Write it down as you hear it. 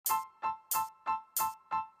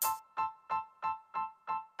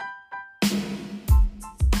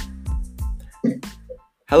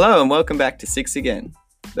Hello and welcome back to Six Again,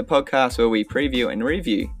 the podcast where we preview and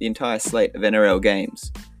review the entire slate of NRL games.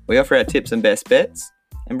 We offer our tips and best bets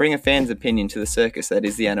and bring a fan's opinion to the circus that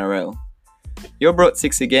is the NRL. You're brought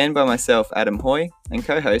Six Again by myself, Adam Hoy, and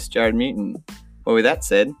co-host Jared Newton. Well, with that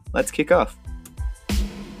said, let's kick off.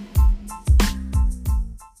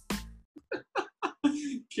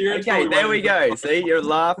 Okay, there we go. See, you're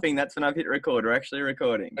laughing. That's when I've hit record. We're actually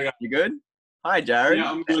recording. Okay. You good? Hi, Jared.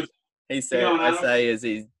 Yeah, I'm good. He said, I say as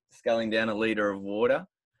he's sculling down a litre of water.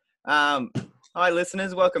 Hi,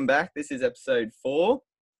 listeners. Welcome back. This is episode 4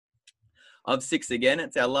 of Six Again.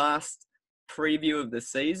 It's our last preview of the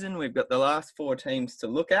season. We've got the last 4 teams to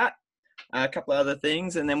look at, a couple of other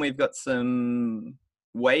things, and then we've got some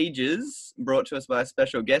wages brought to us by a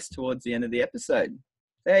special guest towards the end of the episode.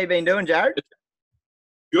 So how you been doing, Jared?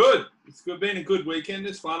 Good. It's been a good weekend.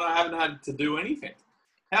 It's fun. I haven't had to do anything.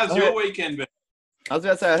 How's your weekend been? I was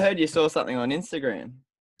about to say, I heard you saw something on Instagram.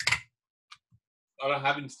 I don't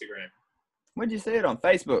have Instagram. Where'd you see it on?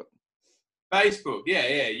 Facebook? Facebook,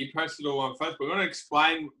 yeah. You posted it all on Facebook. You want to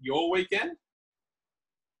explain your weekend?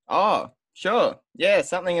 Oh, sure. Yeah,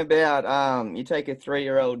 something about you take a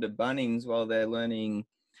 3-year-old to Bunnings while they're learning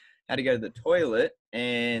how to go to the toilet,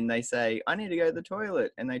 and they say, I need to go to the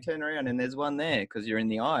toilet. And they turn around and there's one there because you're in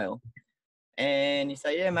the aisle. And you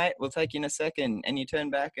say, yeah, mate, we'll take you in a second. And you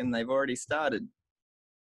turn back and they've already started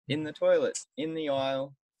in the toilet, in the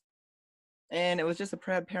aisle. And it was just a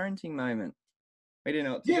proud parenting moment. We didn't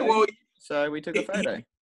know what to do, so we took a photo.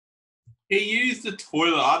 He used the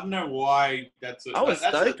toilet. I don't know why that's... I was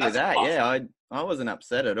stoked with that, yeah. I wasn't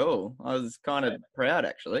upset at all. I was kind of proud,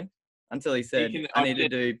 actually. Until he said, I need to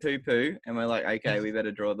do poo-poo. And we're like, okay, we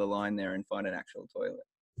better draw the line there and find an actual toilet.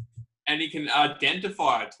 And he can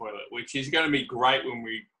identify a toilet, which is going to be great when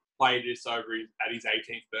we play this over at his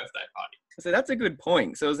 18th birthday party. So that's a good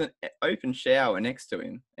point. So it was an open shower next to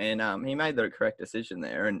him. And he made the correct decision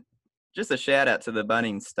there. And just a shout out to the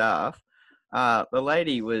Bunnings staff. The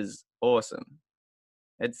lady was awesome.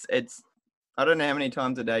 It's I don't know how many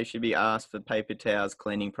times a day she'd be asked for paper towels,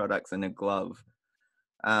 cleaning products, and a glove.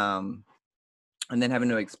 And then having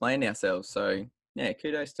to explain ourselves. So, yeah,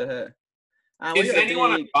 kudos to her. If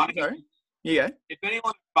anyone at Bunnings, sorry? You go. If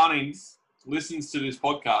anyone at Bunnings listens to this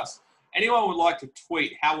podcast, anyone would like to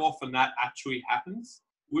tweet how often that actually happens,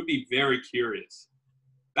 would be very curious.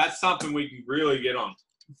 That's something we can really get on.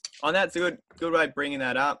 Oh, that's a good way of bringing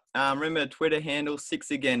that up. Remember Twitter handle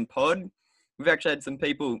 6againpod. We've actually had some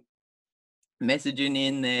people messaging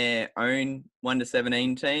in their own 1 to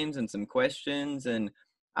 17 teams and some questions and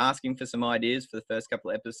asking for some ideas for the first couple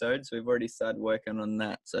of episodes. We've already started working on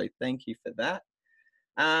that, so thank you for that.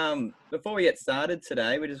 Before we get started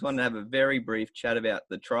today, we just wanted to have a very brief chat about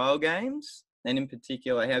the trial games, and in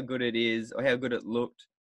particular how good it is, or how good it looked,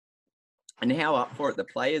 and how up for it the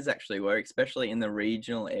players actually were, especially in the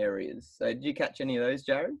regional areas. So did you catch any of those,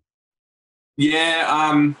 Jared? Yeah,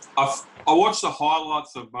 I watched the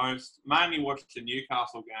highlights of most, mainly watched the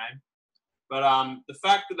Newcastle game. But the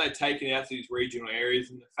fact that they're taking it out to these regional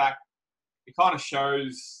areas, and the fact it kind of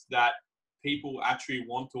shows that people actually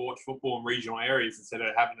want to watch football in regional areas instead of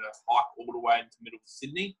having to hike all the way into the middle of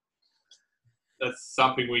Sydney. That's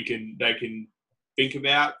something they can think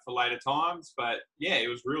about for later times. But yeah, it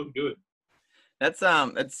was really good. That's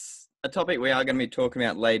it's a topic we are going to be talking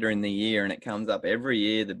about later in the year, and it comes up every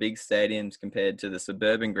year. The big stadiums compared to the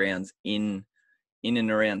suburban grounds in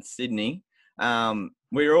and around Sydney.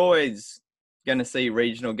 We're always going to see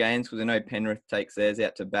regional games because I know Penrith takes theirs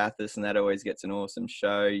out to Bathurst, and that always gets an awesome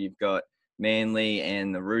show. You've got Manly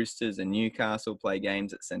and the Roosters and Newcastle play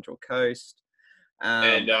games at Central Coast.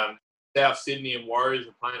 And South Sydney and Warriors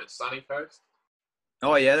are playing at Sunny Coast.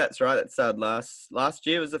 Oh, yeah, that's right. That started last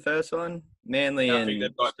year was the first one. Manly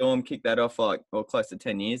and Storm kicked that off close to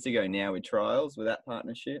 10 years ago now with trials with that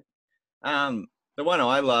partnership. The one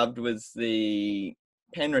I loved was the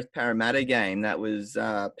Penrith Parramatta game that was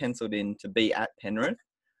penciled in to be at Penrith.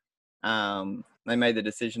 They made the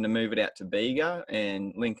decision to move it out to Bega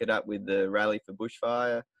and link it up with the Rally for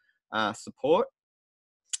Bushfire support.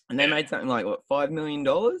 And they made something like, $5 million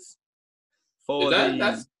for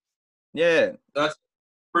That's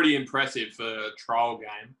pretty impressive for a trial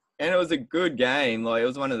game. And it was a good game. Like, it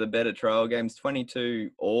was one of the better trial games, 22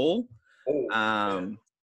 all.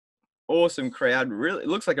 Awesome crowd. Really, it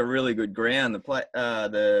looks like a really good ground.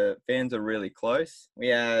 The fans are really close. We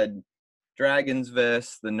had Dragons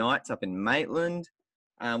versus the Knights up in Maitland,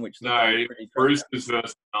 which looked pretty cool. Roosters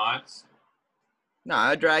versus Knights.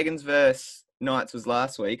 No, Dragons versus Knights was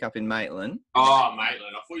last week up in Maitland. Oh,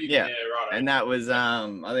 Maitland. I thought you right. And that was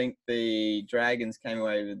I think the Dragons came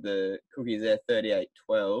away with the Cookies there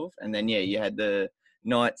 38-12, and then you had the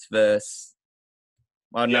Knights versus,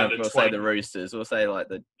 I don't Yeah, know if the we'll say 20. the Roosters. We'll say like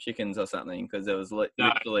the Chickens or something because there was No.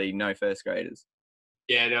 literally no first graders.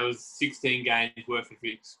 Yeah, there was 16 games worth of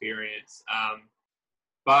experience.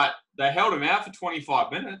 But they held him out for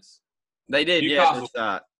 25 minutes. They did, yeah, at the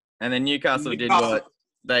start. And then Newcastle did what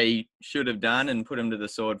they should have done and put him to the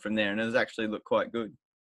sword from there. And it has actually looked quite good.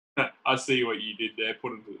 I see what you did there,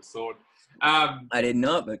 put him to the sword. I did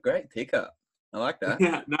not, but great pickup. I like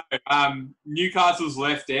that. No, Newcastle's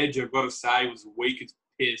left edge, I've got to say, was weak as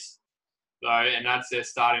piss. So, and that's their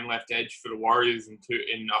starting left edge for the Warriors in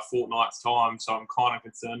a fortnight's time. So I'm kind of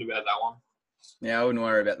concerned about that one. Yeah, I wouldn't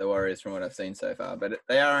worry about the Warriors from what I've seen so far, but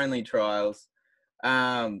they are only trials.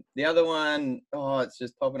 The other one, it's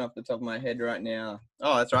just popping off the top of my head right now.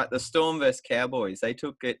 Oh, that's right. The Storm versus Cowboys. They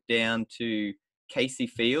took it down to Casey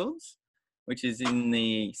Fields, which is in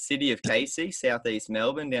the city of Casey, southeast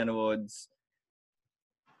Melbourne, down towards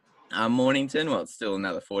Mornington. Well, it's still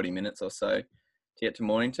another 40 minutes or so to get to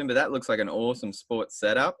Mornington, but that looks like an awesome sports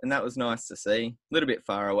setup, and that was nice to see. A little bit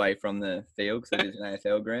far away from the field because it is an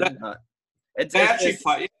AFL ground, but they actually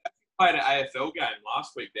played an AFL game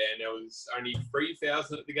last week there, and there was only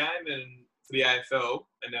 3,000 at the game and for the AFL,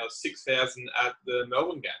 and there was 6,000 at the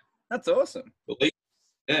Melbourne game. That's awesome.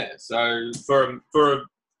 Yeah, so for a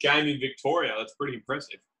game in Victoria, that's pretty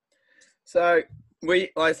impressive. So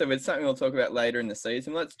like I said, it's something we'll talk about later in the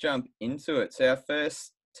season. Let's jump into it. So our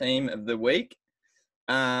first team of the week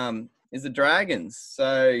is the Dragons.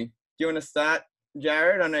 So do you want to start,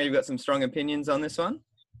 Jared? I know you've got some strong opinions on this one.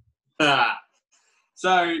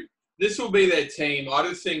 So this will be their team. I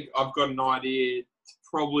just think I've got an idea.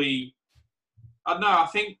 Probably, I don't know. I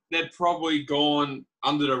think they've probably gone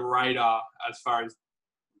under the radar as far as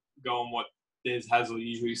going what Des Hasler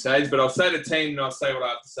usually says. But I'll say the team and I'll say what I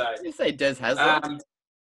have to say. Did you say Des Hasler?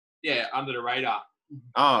 Yeah, under the radar.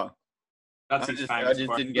 Oh, that's his famous. I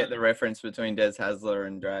just didn't get the reference between Des Hasler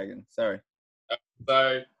and Dragon. Sorry.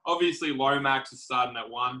 So obviously Lomax is starting at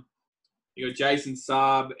 1. You got Jason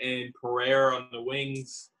Saab and Pereira on the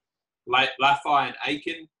wings. Laffey and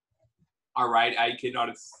Aiken. I rate Aiken. I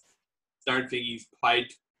just don't think he's played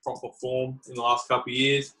proper form in the last couple of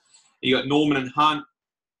years. You got Norman and Hunt.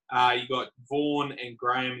 You got Vaughan and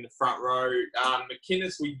Graham in the front row.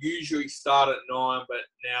 McInnes will usually start at 9, but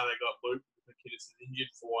now they got Luke. McInnes is injured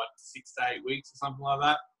for 6 to 8 weeks or something like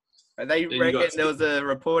that. They reckon there was a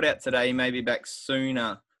report out today he may be back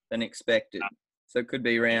sooner than expected. So it could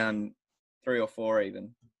be round 3 or 4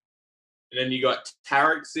 even. And then you got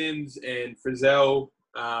Tarek Sims and Frizzell.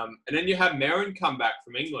 And then you have Merrin come back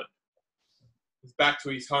from England. He's back to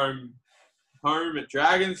his home at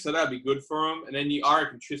Dragons, so that'd be good for him. And then I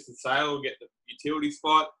reckon Tristan Saylor will get the utility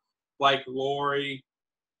spot. Blake Laurie,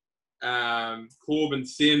 Corbin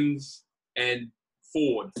Sims, and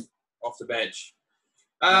Ford off the bench.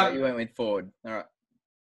 You went with Ford. All right.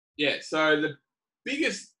 Yeah, so the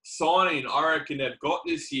biggest signing I reckon they've got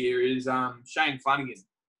this year is Shane Flanagan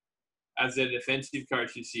as their defensive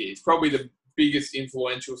coach this year. It's probably the biggest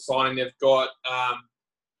influential signing they've got. I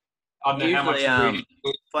don't know how much.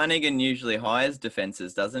 Flanagan usually hires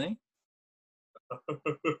defences, doesn't he?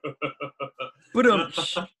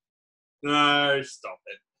 No, stop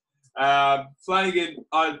it. Flanagan,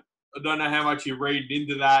 I don't know how much you read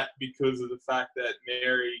into that because of the fact that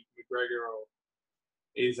Mary McGregor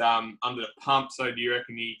is under the pump. So do you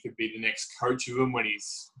reckon he could be the next coach of him when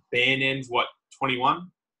his ban ends,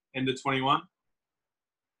 21? End of 21?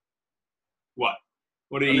 What?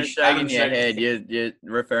 What are you shaking your head? You're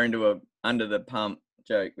referring to a under the pump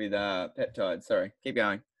joke with peptides. Sorry, keep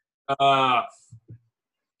going.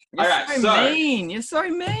 You're so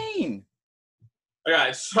mean.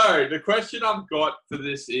 Okay, so the question I've got for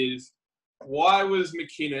this is, why was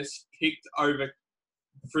McInnes picked over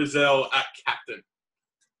Frizzell at captain?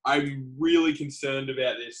 I'm really concerned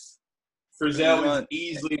about this. Frizzell is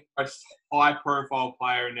easily the most high-profile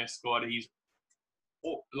player in their squad. He's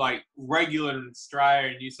like regular in Australia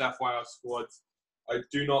and New South Wales squads. I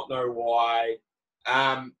do not know why.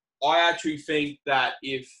 I actually think that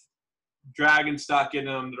if Dragons start getting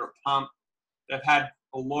under a pump, they've had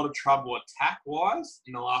a lot of trouble attack-wise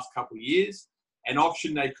in the last couple of years. An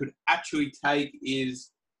option they could actually take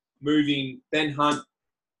is moving Ben Hunt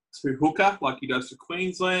to hooker like he does for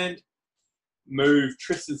Queensland, move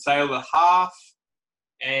Tristan Saylor half,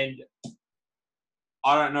 and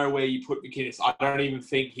I don't know where you put McInnes. I don't even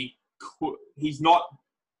think he could. He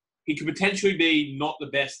could potentially be not the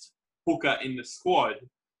best hooker in the squad,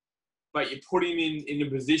 but you put him in a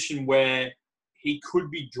position where he could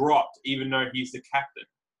be dropped even though he's the captain.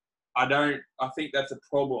 I think that's a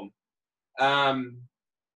problem.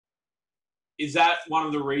 is that one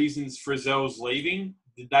of the reasons Frizzell's leaving?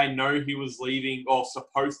 Did they know he was leaving or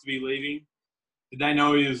supposed to be leaving? Did they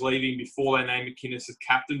know he was leaving before they named McInnes as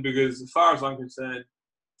captain? Because as far as I'm concerned,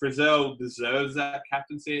 Frizzell deserves that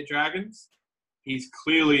captaincy at Dragons. He's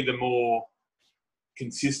clearly the more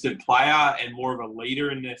consistent player and more of a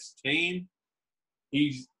leader in this team.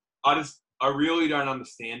 I really don't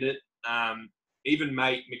understand it. Even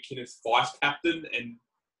make McInnes vice captain and,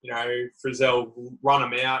 Frizzell run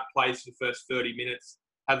him out, plays for the first 30 minutes,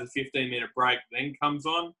 has a 15-minute break, then comes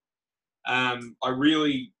on. I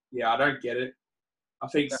don't get it. I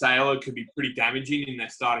think Sailor could be pretty damaging in their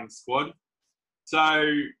starting squad.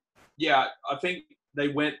 So, yeah, I think they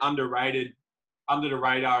went under the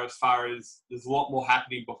radar as far as there's a lot more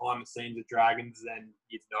happening behind the scenes of Dragons than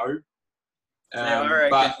you'd know.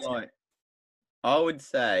 I would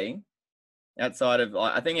say outside of,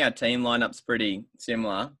 I think our team lineup's pretty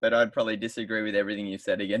similar, but I'd probably disagree with everything you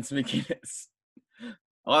said against McInnes.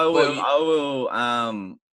 I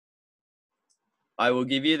will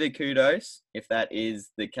give you the kudos if that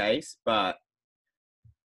is the case, but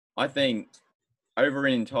I think over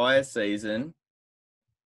an entire season,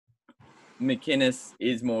 McInnes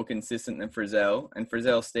is more consistent than Frizzell, and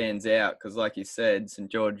Frizzell stands out because, like you said,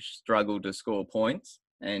 St George struggled to score points,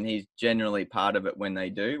 and he's generally part of it when they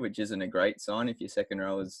do, which isn't a great sign if your second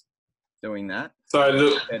row is doing that.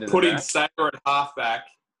 So putting Sailor at halfback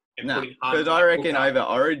and putting Hunt... Because I reckon over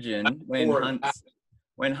Origin,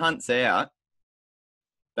 when Hunt's out,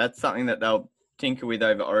 that's something that they'll tinker with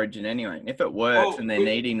over Origin anyway. And if it works and they're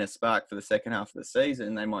needing a spark for the second half of the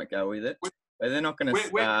season, they might go with it. But they're not going to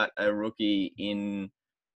start a rookie in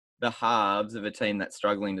the halves of a team that's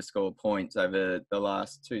struggling to score points over the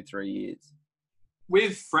last 2-3 years.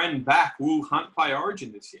 With Friend back, will Hunt play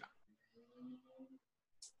Origin this year?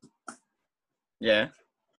 Yeah,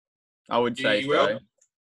 I would say so.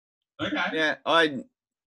 Okay. Yeah,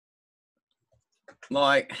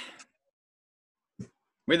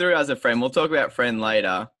 with regards to Friend, we'll talk about Friend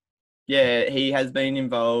later. Yeah, he has been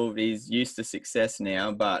involved. He's used to success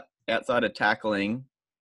now, but outside of tackling,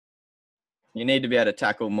 you need to be able to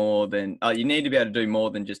tackle more than... you need to be able to do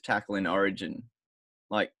more than just tackle in Origin.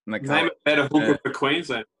 Like McCullough. Name a better hooker for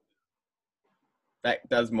Queensland. That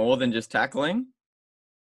does more than just tackling?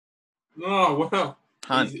 Oh, well.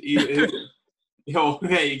 Hunt. There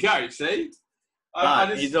you go, see?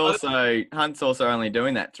 Hunt's also only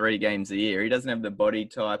doing that 3 games a year. He doesn't have the body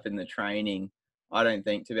type and the training, I don't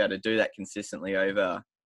think, to be able to do that consistently over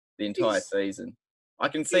the entire season. I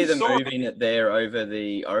can see them moving it there over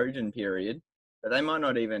the Origin period, but they might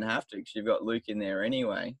not even have to because you've got Luke in there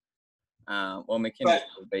anyway. McInnes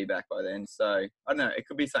will be back by then. So, I don't know. It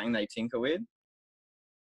could be something they tinker with.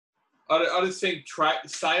 I just think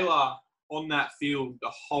Sailor on that field the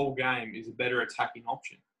whole game is a better attacking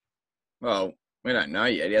option. Well, we don't know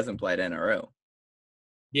yet. He hasn't played NRL.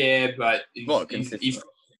 Yeah, but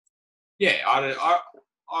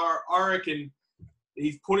I reckon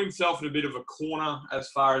he's put himself in a bit of a corner as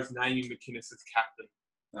far as naming McInnes as captain.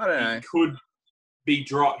 I don't know. He could be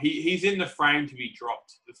dropped. He's in the frame to be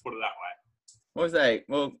dropped. Let's put it that way. What was that?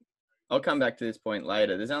 Well, I'll come back to this point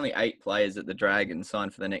later. There's only 8 players at the Dragons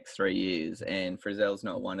signed for the next 3 years, and Frizzell's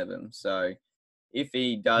not one of them. So if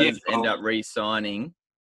he does end up re-signing,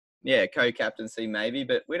 co-captaincy maybe,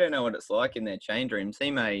 but we don't know what it's like in their change rooms. He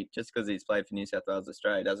may, just because he's played for New South Wales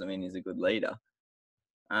Australia, doesn't mean he's a good leader.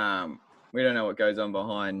 We don't know what goes on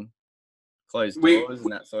behind closed doors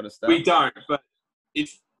and that sort of stuff. We don't, but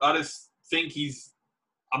I just think he's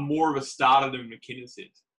more of a starter than McInnes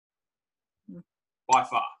is. By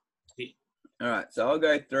far. All right, so I'll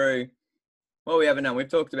go through what we haven't done. We've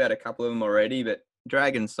talked about a couple of them already, but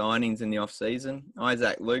Dragon signings in the off-season.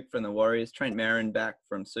 Isaac Luke from the Warriors. Trent Merrin back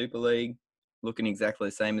from Super League, looking exactly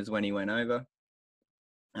the same as when he went over.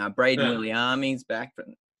 Braden Williami's back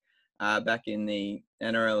in the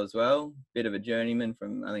NRL as well. Bit of a journeyman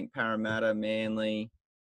from, I think, Parramatta, Manly,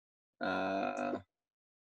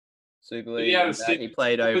 Super League. He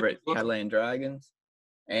played over at Catalan Dragons.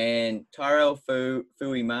 And Tyrell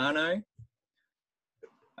Fuimano.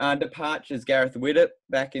 Departures, Gareth Widdop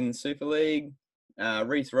back in Super League.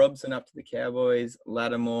 Reece Robson up to the Cowboys.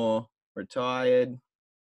 Lattimore retired.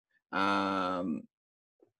 Whole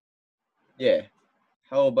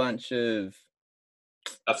bunch of...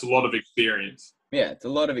 That's a lot of experience. Yeah, it's a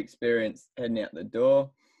lot of experience heading out the door.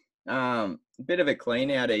 A bit of a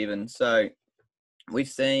clean out even. So we've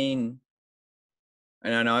seen...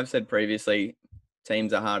 And I know I've said previously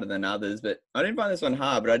teams are harder than others, but I didn't find this one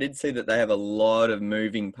hard, but I did see that they have a lot of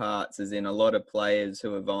moving parts, as in a lot of players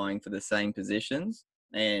who are vying for the same positions,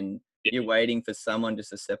 and you're waiting for someone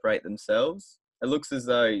just to separate themselves. it looks as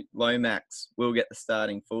though Lomax will get the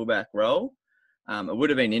starting fullback role. It would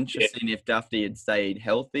have been interesting if Dufty had stayed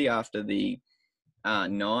healthy after the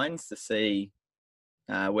nines to see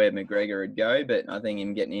where McGregor would go, but I think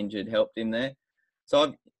him getting injured helped him there.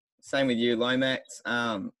 So same with you, Lomax.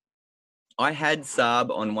 I had Saab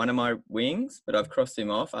on one of my wings, but I've crossed him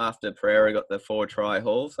off after Pereira got the 4-try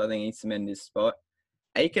haul, so I think he cemented his spot.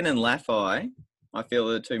 Aiken and Laffey, I feel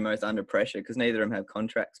are the two most under pressure because neither of them have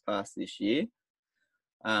contracts past this year.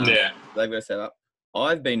 They've got to set up.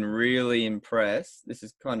 I've been really impressed. This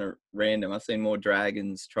is kind of random. I've seen more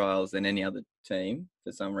Dragons trials than any other team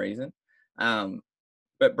for some reason.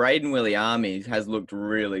 But Braden Williami has looked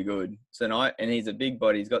really good. And he's a big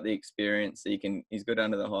body. He's got the experience. He's good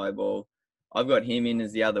under the high ball. I've got him in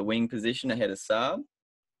as the other wing position ahead of Saab.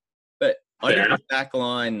 But I did the back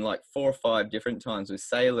line like 4 or 5 different times with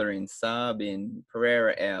Sailor in, Saab in,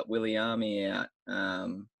 Pereira out, Williami out,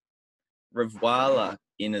 Ravwala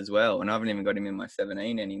in as well. And I haven't even got him in my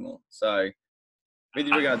 17 anymore. So with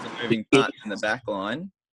regards to moving parts in the back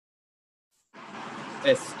line,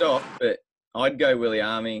 they're stocked, but I'd go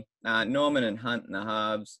Williami, Norman and Hunt in the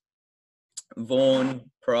halves,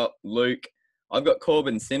 Vaughan, prop, Luke. I've got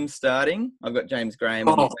Corbin Sims starting. I've got James Graham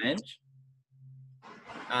on the bench.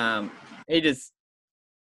 He just,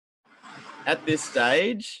 at this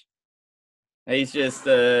stage, he's just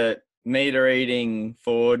a meter-eating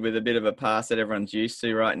forward with a bit of a pass that everyone's used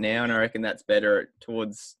to right now, and I reckon that's better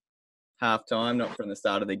towards half-time, not from the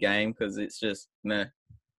start of the game, because it's just meh.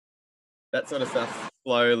 That sort of stuff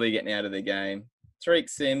slowly getting out of the game. Tariq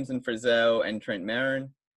Sims and Frizzell and Trent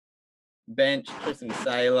Merrin. Bench, Tristan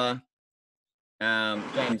Saylor,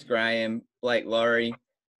 James Graham, Blake Laurie.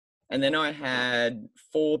 And then I had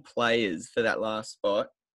 4 players for that last spot.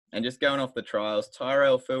 And just going off the trials,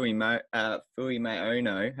 Tyrell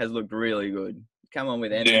Fuimaono has looked really good. Come on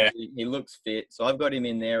with energy. Yeah. He looks fit. So I've got him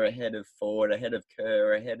in there ahead of Ford, ahead of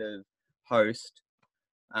Kerr, ahead of Host.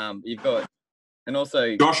 You've got... And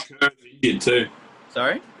also... Josh Kerr is injured too.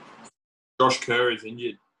 Sorry? Josh Kerr is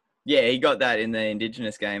injured. Yeah, he got that in the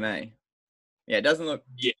Indigenous game, eh? Yeah, it doesn't look...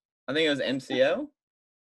 Yeah. I think it was MCL.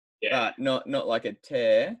 Yeah. But not like a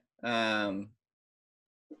tear.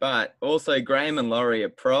 But also Graham and Laurie are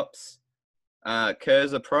props.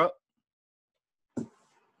 Kerr's a prop.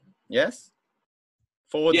 Yes?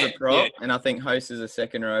 Ford's a prop. Yeah. And I think Host is a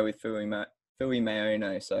second row with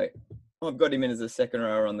Fuimaono. So I've got him in as a second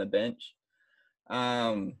rower on the bench.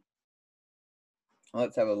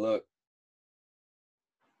 Let's have a look.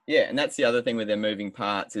 Yeah, and that's the other thing with their moving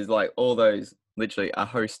parts is like all those, literally a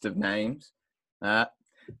host of names.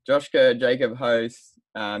 Josh Kerr, Jacob Host,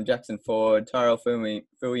 Jackson Ford, Tyrell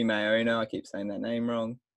Fuimaono. I keep saying that name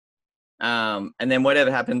wrong. And then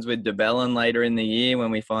whatever happens with DeBellin later in the year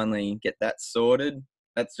when we finally get that sorted,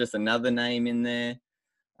 that's just another name in there.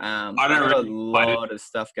 I don't really a lot of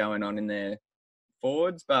stuff going on in their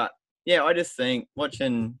forwards, but yeah, I just think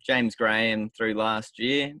watching James Graham through last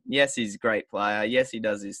year, yes, he's a great player. Yes, he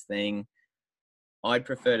does his thing. I'd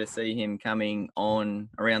prefer to see him coming on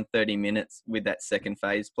around 30 minutes with that second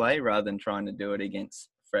phase play rather than trying to do it against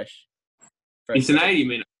fresh. It's an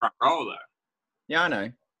 80-minute front row, though. Yeah, I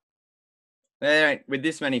know. With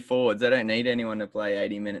this many forwards, they don't need anyone to play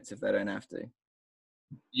 80 minutes if they don't have to.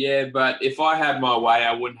 Yeah, but if I had my way,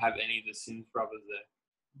 I wouldn't have any of the Sims brothers there.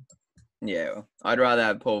 Yeah, well, I'd rather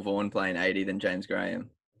have Paul Vaughan playing 80 than James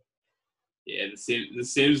Graham. Yeah, the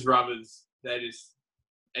Sims brothers, they just...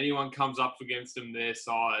 Anyone comes up against them their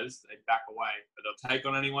size, they back away. But they'll take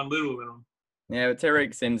on anyone little than them. Yeah, but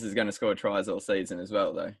Tariq Sims is going to score tries all season as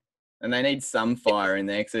well, though. And they need some fire in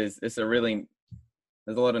there because there's a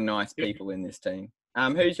lot of nice people in this team.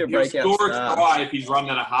 Who's your breakout star? He'll score a try if he's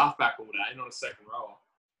running at a halfback all day, not a second rower.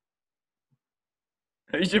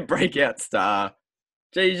 Who's your breakout star?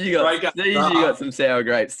 Geez, you got some sour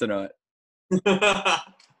grapes tonight. I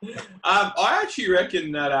actually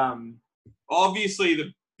reckon that obviously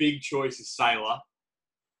the big choice is Sailor,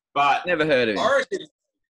 but never heard of him. I reckon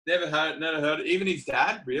never heard of even his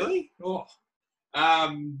dad. Really? Oh.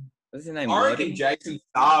 What's his name? I reckon Jason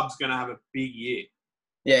Saab's going to have a big year.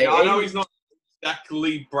 Yeah, I know he's not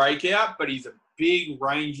exactly breakout, but he's a big,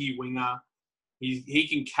 rangy winger. He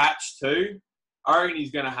can catch too. I reckon he's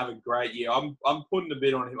going to have a great year. I'm putting a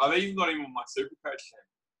bit on him. I've even got him on my Supercoach team.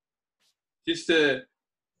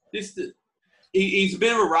 He's a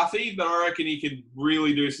bit of a roughie, but I reckon he can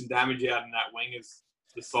really do some damage out in that wing as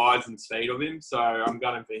the size and speed of him. So I'm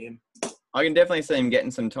gunning for him. I can definitely see him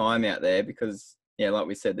getting some time out there because, yeah, like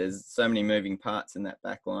we said, there's so many moving parts in that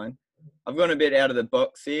back line. I've gone a bit out of the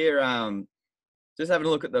box here. Just having a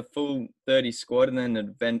look at the full 30 squad and then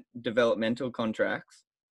the developmental contracts.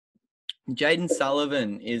 Jaden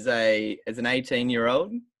Sullivan is an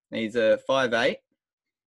 18-year-old. He's a 5'8".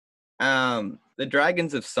 The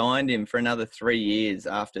Dragons have signed him for another 3 years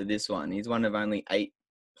after this one. He's one of only 8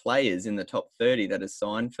 players in the top 30 that has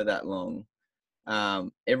signed for that long.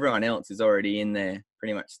 Everyone else is already in there,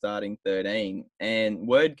 pretty much starting 13. And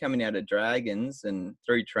word coming out of Dragons and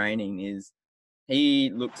through training is he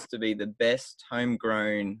looks to be the best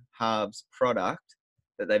homegrown halves product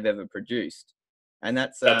that they've ever produced. And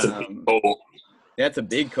that's a big call. That's a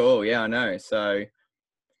big call. Yeah, I know. So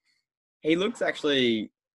he looks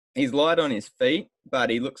he's light on his feet, but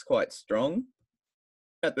he looks quite strong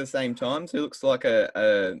at the same time. So he looks like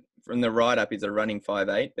from the right up, he's a running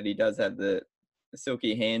 5'8", but he does have the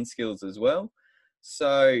silky hand skills as well.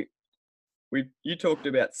 So you talked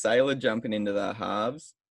about Sailor jumping into the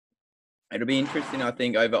halves. It'll be interesting, I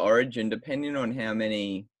think, over Origin, depending on how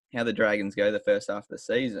the Dragons go the first half of the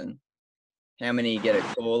season, how many get a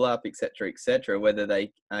call up, etc., whether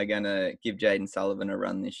they are going to give Jaden Sullivan a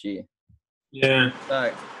run this year. Yeah.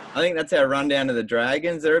 So I think that's our rundown of the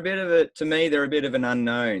Dragons. They're a bit of an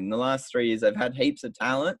unknown. The last 3 years, they've had heaps of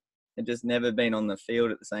talent. They've just never been on the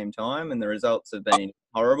field at the same time, and the results have been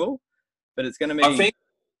horrible. But it's going to be...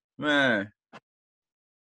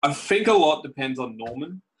 I think a lot depends on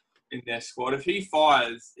Norman in their squad. If he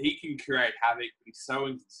fires, he can create havoc, but he's so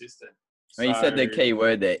inconsistent. Well, you said the key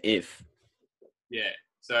word there, if. Yeah.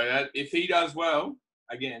 So if he does well,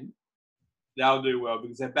 again, they'll do well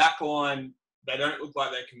because their back line, they don't look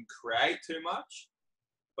like they can create too much.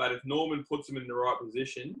 But if Norman puts them in the right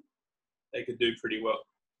position, they could do pretty well.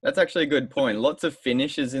 That's actually a good point. Lots of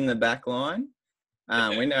finishes in the back line.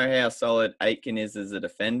 We know how solid Aitken is as a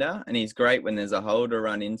defender, and he's great when there's a hole to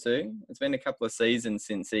run into. It's been a couple of seasons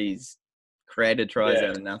since he's created tries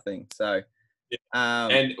out of nothing. So,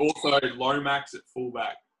 and also Lomax at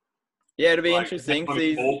fullback. Yeah, it'll be interesting.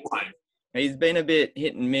 He's been a bit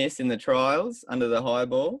hit and miss in the trials under the high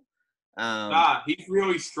ball. He's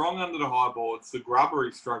really strong under the high ball. It's the grubber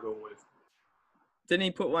he's struggling with. Didn't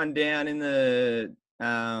he put one down in the...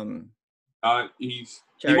 he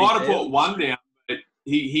might have put one down, but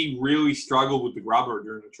he really struggled with the grubber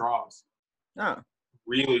during the trials. Oh.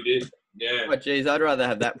 Really did, yeah. Oh, geez, I'd rather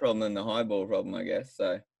have that problem than the high ball problem, I guess,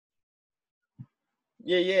 so...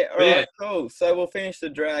 Yeah. All right, cool. So we'll finish the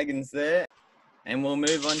Dragons there, and we'll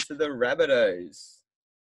move on to the Rabbitohs.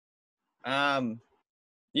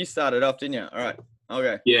 You started off, didn't you? All right, I'll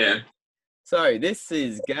go. Yeah. So this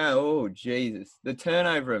is oh Jesus, the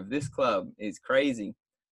turnover of this club is crazy.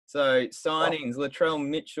 So signings: Latrell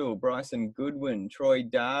Mitchell, Bryson Goodwin, Troy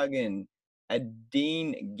Dargan,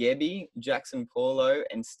 Adine Gebby, Jackson Paulo,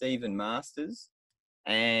 and Stephen Masters.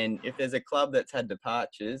 And if there's a club that's had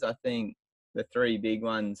departures, I think the 3 big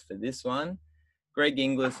ones for this one: Greg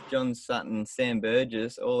Inglis, John Sutton, Sam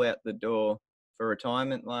Burgess, all out the door for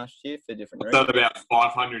retirement last year for different reasons. That's about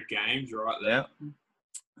 500 games right there. Yeah.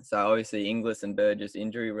 So obviously Inglis and Burgess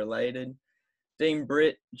injury related. Dean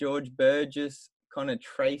Britt, George Burgess, Connor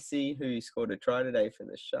Tracy, who scored a try today for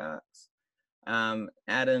the Sharks.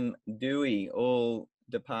 Adam Dewey, all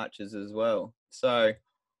departures as well. So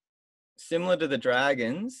similar to the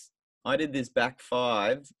Dragons, I did this back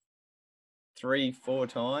 5 3-4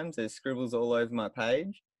 times. There's scribbles all over my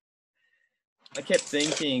page. I kept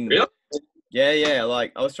thinking, really? Yeah.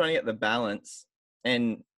 Like I was trying to get the balance,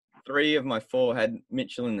 and 3 of my 4 had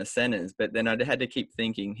Mitchell in the centres, but then I had to keep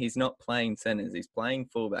thinking he's not playing centres, he's playing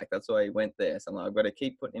fullback. That's why he went there. So I'm like, I've got to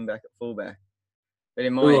keep putting him back at fullback. But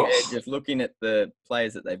in my head, just looking at the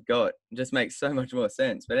players that they've got, it just makes so much more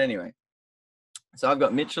sense. But anyway, so I've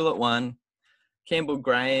got Mitchell at 1, Campbell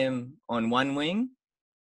Graham on 1 wing.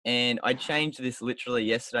 And I changed this literally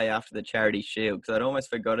yesterday after the Charity Shield because I'd almost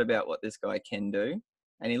forgot about what this guy can do.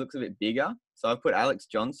 And he looks a bit bigger. So I've put Alex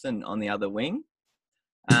Johnson on the other wing.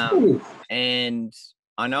 And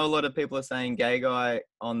I know a lot of people are saying Gay Guy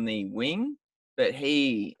on the wing, but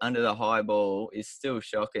he, under the high ball, is still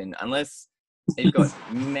shocking. Unless he's got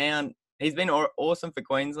he's been awesome for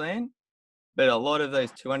Queensland, but a lot of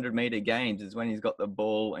those 200-metre games is when he's got the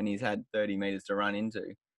ball and he's had 30 metres to run into.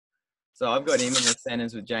 So I've got him in the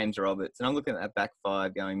centres with James Roberts, and I'm looking at that back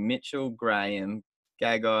 5 going Mitchell, Graham,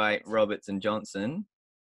 Gagai, Roberts, and Johnson.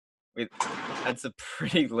 That's a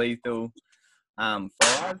pretty lethal 5.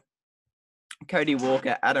 Cody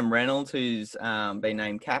Walker, Adam Reynolds, who's been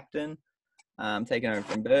named captain, taken over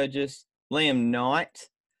from Burgess. Liam Knight.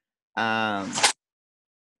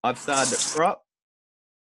 I've started at prop.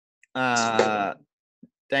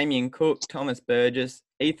 Damien Cook, Thomas Burgess.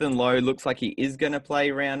 Ethan Lowe looks like he is going to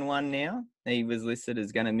play round 1 now. He was listed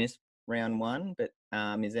as going to miss round 1, but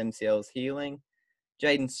his MCL's healing.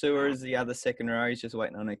 Jaden Sewer is the other second row. He's just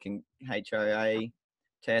waiting on a HOA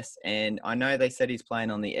test. And I know they said he's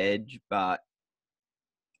playing on the edge, but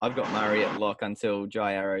I've got Murray at lock until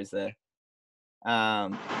Jai Arrow's there.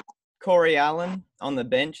 Corey Allen on the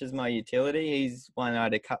bench is my utility. He's one I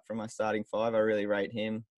had to cut from my starting five. I really rate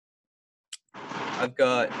him. I've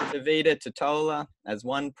got Tavita Totola as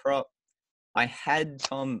one prop. I had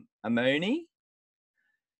Tom Amoni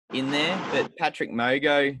in there, but Patrick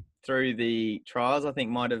Mogo through the trials, I think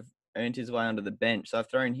might have earned his way onto the bench. So I've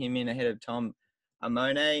thrown him in ahead of Tom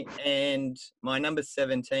Amone. And my number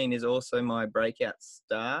 17 is also my breakout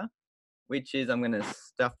star, which is, I'm going to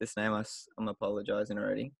stuff this name. I'm apologising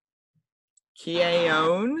already.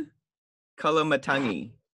 Keaon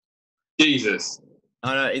Kolomatangi. Jesus.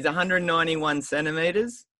 I know, he's 191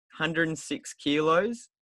 centimetres, 106 kilos,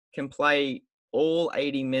 can play all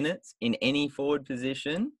 80 minutes in any forward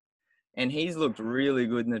position, and he's looked really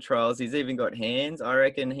good in the trials. He's even got hands. I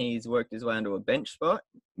reckon he's worked his way onto a bench spot,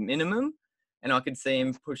 minimum, and I could see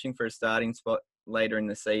him pushing for a starting spot later in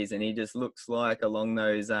the season. He just looks like along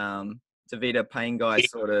those Tavita Pangai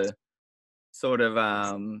sort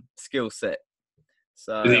of skill set.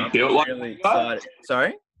 So Is he I'm built really like Pangai? excited.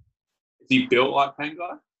 Sorry? Is he built like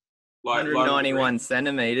Pangai? Like 191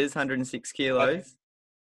 centimetres, 106 kilos.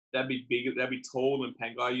 That'd be bigger. That'd be taller than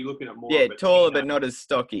Pangai. You're looking at more. Yeah, of a taller, Tino. but not as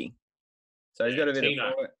stocky. So he's got a bit Tino.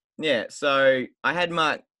 of forward. Yeah, so I had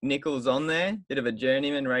Mark Nichols on there, bit of a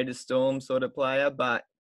journeyman Raiders Storm sort of player, but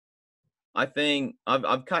I think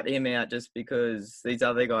I've cut him out just because these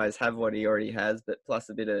other guys have what he already has, but plus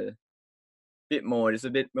a bit more, just a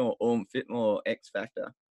bit more oomph, bit more X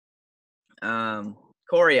factor.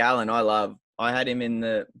 Corey Allen, I love. I had him in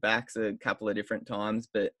the backs a couple of different times,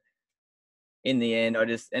 but in the end, I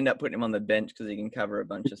just end up putting him on the bench because he can cover a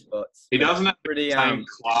bunch of spots. He But doesn't have pretty the same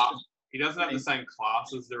class. He doesn't have the same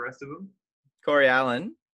class as the rest of them. Corey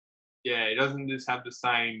Allen. Yeah, he doesn't just have the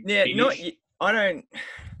same. Yeah, finish. I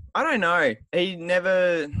don't know. He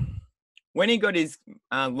never, when he got his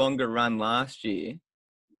longer run last year,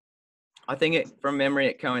 I think from memory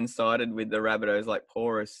it coincided with the Rabbitohs like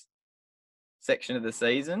porous section of the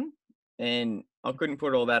season, and I couldn't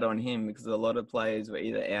put all that on him because a lot of players were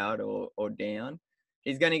either out or down.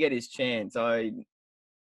 He's going to get his chance. So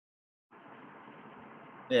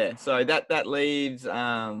that leaves.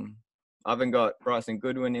 I haven't got Bryson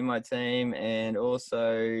Goodwin in my team, and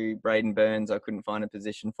also Braden Burns. I couldn't find a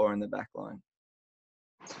position for in the back line.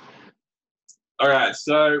 All right,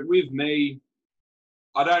 so with me,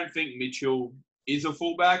 I don't think Mitchell is a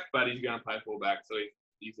fullback, but he's going to play fullback, so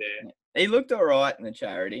he's there. He looked all right in the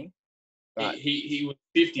charity, but he was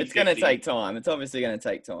 50-50. It's going to take time. It's obviously going to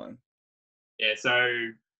take time. Yeah, so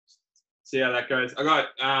see how that goes. I got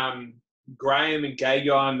Graham and Gay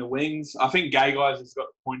Guy on the wings. I think Gay Guy's just got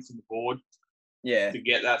the points on the board to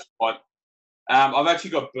get that spot. I've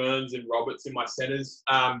actually got Burns and Roberts in my centres.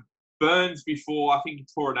 Burns before, I think he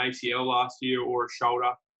tore an ACL last year or a shoulder.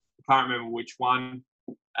 I can't remember which one.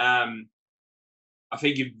 I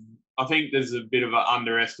think there's a bit of an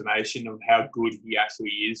underestimation of how good he actually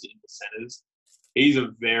is in the centres. He's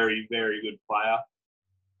a very, very good player.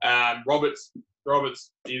 Roberts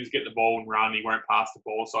is get the ball and run. He won't pass the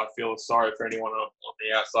ball, so I feel sorry for anyone on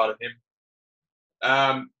the outside of him.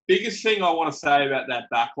 Biggest thing I want to say about that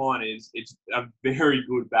backline is it's a very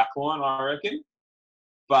good backline, I reckon.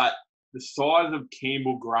 But the size of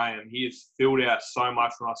Campbell Graham, he has filled out so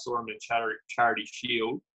much when I saw him in Charity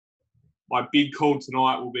Shield. My big call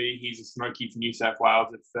tonight will be he's a smoky for New South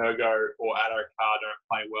Wales if Fergo or Addo Carr don't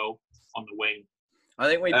play well on the wing. I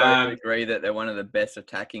think we both agree that they're one of the best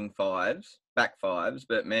attacking back fives.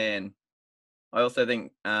 But, man, I also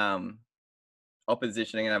think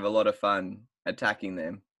opposition are going to have a lot of fun attacking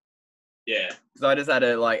them. Yeah. Because I just had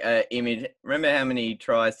a image. Remember how many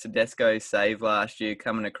tries Tedesco saved last year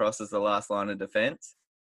coming across as the last line of defence?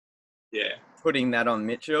 Yeah. Putting that on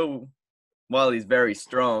Mitchell, while he's very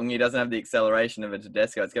strong, he doesn't have the acceleration of a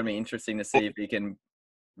Tedesco. It's going to be interesting to see if he can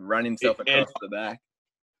run himself across the back.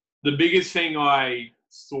 The biggest thing I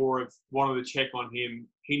saw of wanted to check on him,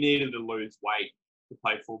 he needed to lose weight to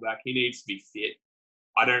play fullback. He needs to be fit.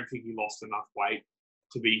 I don't think he lost enough weight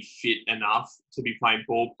to be fit enough to be playing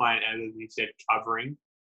ball playing, and as you said, covering.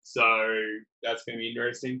 So that's going to be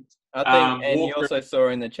interesting. I think, and you also saw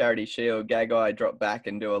in the Charity Shield, Gagai drop back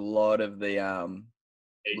and do a lot of the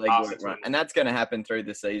legwork run. And that's going to happen through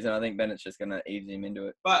the season. I think Bennett's just going to ease him into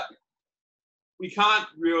it. But we can't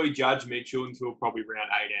really judge Mitchell until probably round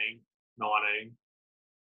 18, 19.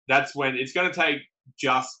 That's when it's going to take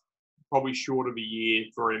just probably short of a year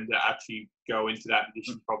for him to actually go into that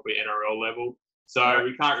position, probably NRL level. So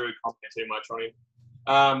we can't really comment too much on him.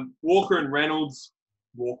 Walker and Reynolds,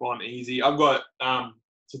 walk on easy. I've got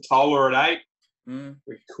Totola at 8,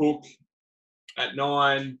 with Cook at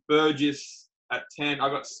 9, Burgess at 10. I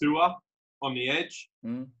got Sewer on the edge.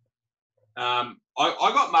 I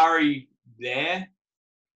got Murray there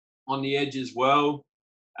on the edge as well.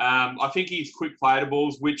 I think he's quick play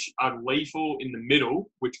balls, which are lethal in the middle,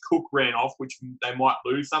 which Cook ran off, which they might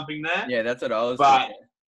lose something there. Yeah, that's what I was thinking.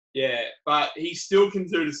 Yeah, but he still can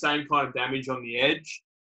do the same kind of damage on the edge.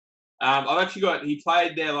 I've actually he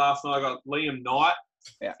played there last night. I got Liam Knight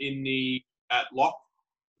at lock.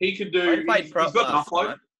 He could do. He played prop he's got last enough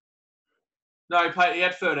night. No, he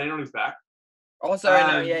had 13 on his back. Oh, sorry,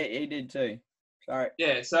 no, yeah, he did too. Sorry.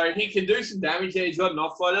 Yeah, so he can do some damage there. He's got an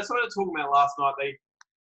offload. That's what I was talking about last night.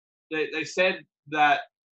 They said that,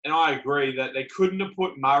 and I agree, that they couldn't have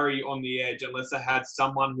put Murray on the edge unless they had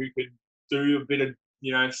someone who could do a bit of,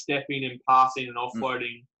 stepping and passing and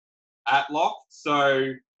offloading at lock.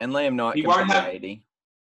 So and Liam Knight he can won't play have 80.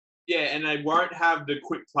 Yeah, and they won't have the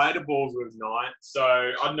quick play to balls with Knight. So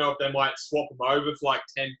I don't know if they might swap him over for like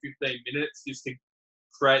 10, 15 minutes just to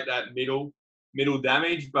create that middle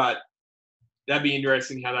damage, but that'd be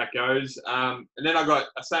interesting how that goes. And then I got,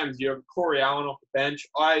 same as you, Corey Allen off the bench.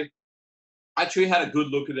 I actually had a good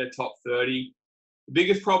look at their top 30. The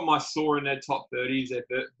biggest problem I saw in their top 30 is their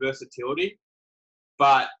versatility.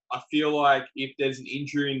 But I feel like if there's an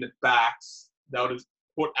injury in the backs, they'll just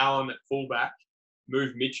put Allen at fullback,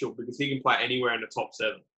 move Mitchell, because he can play anywhere in the top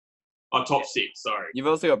 7. Or top 6, sorry. You've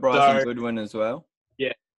also got Bryson Goodwin as well.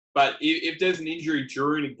 Yeah. But if there's an injury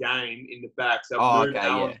during a game in the backs, they'll move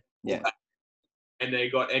Allen. Yeah. And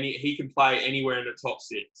he can play anywhere in the top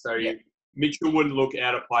 6. So Mitchell wouldn't look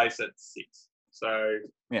out of place at 6. So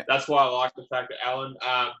that's why I like the fact that Allen.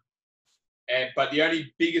 But the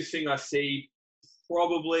only biggest thing I see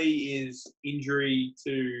probably is injury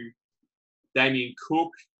to Damien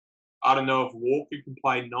Cook. I don't know if Walker can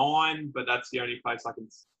play 9, but that's the only way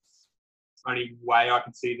I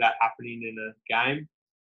can see that happening in a game.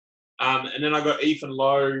 And then I got Ethan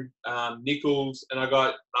Lowe, Nichols, and I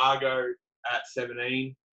got Margot at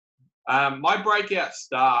 17. My breakout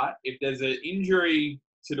start, if there's an injury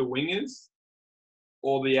to the wingers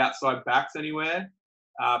or the outside backs anywhere,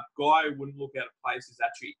 guy who wouldn't look out of place is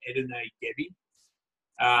actually Edene Gebbie.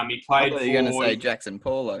 He played for... You're going to say Jackson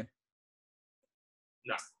Paulo.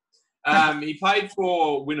 No. He played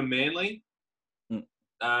for Wynnum Manly.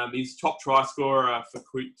 He's top try scorer for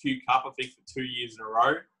Q Cup, I think, for 2 years in a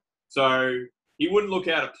row. So he wouldn't look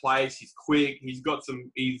out of place. He's quick. He's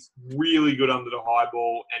really good under the high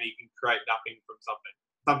ball, and he can create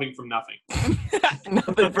something from nothing.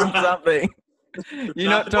 Nothing from something. You're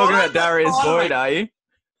not talking about Darius Boyd, are you?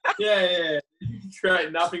 Yeah. You can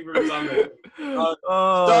create nothing from something.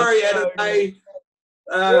 Sorry, Edway.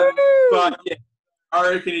 But yeah,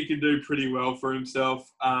 I reckon he can do pretty well for himself.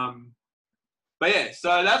 But yeah,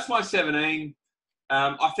 so that's my 17.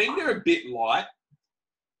 I think they're a bit light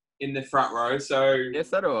in the front row. So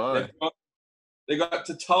yes, so do I. They got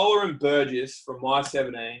Totola and Burgess from my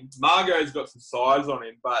 17. Margot's got some size on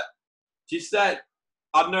him, but just that,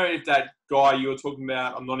 I don't know if that guy you were talking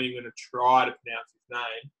about, I'm not even going to try to pronounce his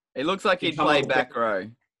name. It looks like he'd play back row.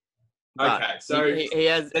 Okay, so he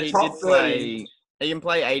can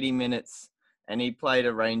play 80 minutes, and he played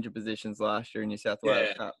a range of positions last year in New South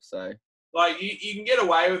Wales Cup. So, like, you can get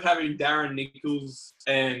away with having Darren Nichols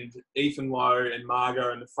and Ethan Lowe and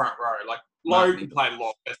Margot in the front row. Like, Lowe can play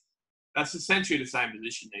lock. That's essentially the same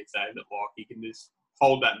position these days at lock. He can just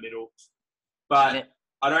hold that middle. But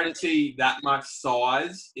I don't see that much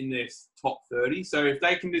size in their top 30. So if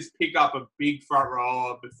they can just pick up a big front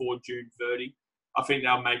rower before June 30, I think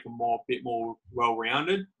they'll make them a bit more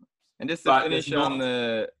well-rounded. And just to finish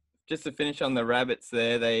on the Rabbits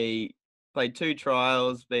there, they played 2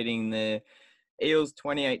 trials, beating the Eels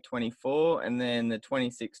 28-24 and then the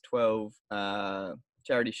 26-12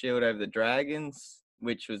 Charity Shield over the Dragons,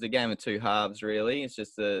 which was a game of 2 halves, really. It's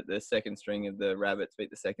just the second string of the Rabbits beat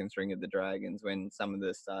the second string of the Dragons when some of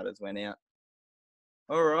the starters went out.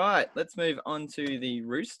 All right, let's move on to the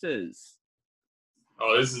Roosters.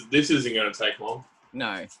 Oh, this isn't going to take long.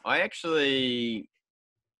 No,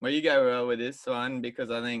 you go well with this one because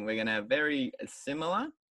I think we're going to have very similar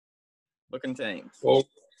looking teams. Well,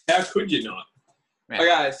 how could you not? Right.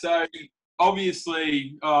 Okay, so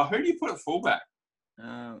obviously, who do you put at fullback?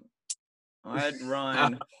 I had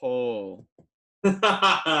Ryan Hall.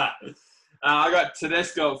 I got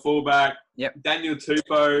Tedesco at fullback. Yep. Daniel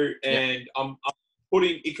Tupou, and I'm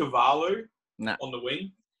putting Ikavalu on the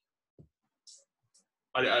wing.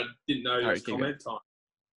 I didn't know his comment time.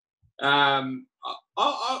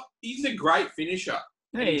 He's a great finisher.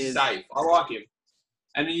 He's safe. I like him.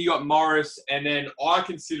 And then you got Morris, and then I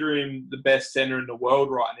consider him the best centre in the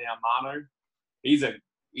world right now, Manu. He's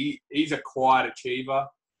a quiet achiever.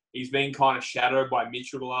 He's been kind of shadowed by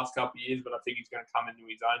Mitchell the last couple of years, but I think he's going to come into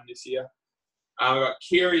his own this year. I've got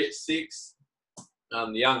Keary at 6,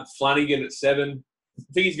 the young Flanagan at 7. I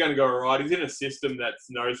think he's going to go all right. He's in a system that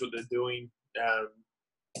knows what they're doing.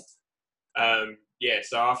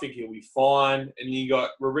 So I think he'll be fine. And you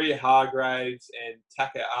got Maria Hargraves and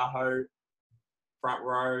Taka Aho front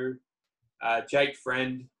row. Jake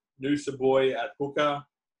Friend, Noosa Boy at hooker.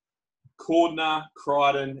 Cordner,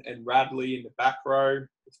 Crichton, and Radley in the back row.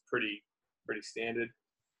 It's pretty standard.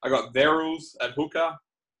 I got Verrills at hooker.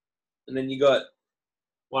 And then you got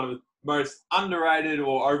one of the most underrated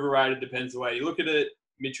or overrated, depends the way you look at it,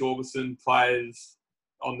 Mitch Orbison plays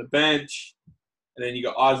on the bench. And then you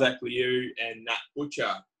got Isaac Liu and Nat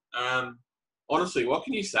Butcher. Honestly, what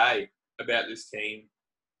can you say about this team?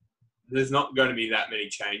 There's not going to be that many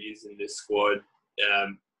changes in this squad,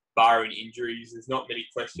 barring injuries. There's not many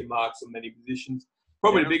question marks on many positions.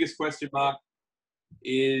 Probably the biggest question mark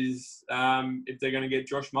is if they're going to get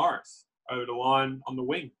Josh Morris over the line on the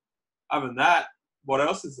wing. Other than that, what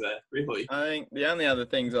else is there, really? I think the only other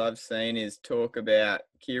things I've seen is talk about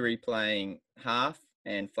Keary playing half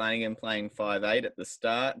and Flanagan playing 5'8" at the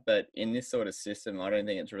start. But in this sort of system, I don't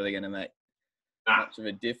think it's really going to make much of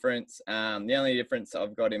a difference. The only difference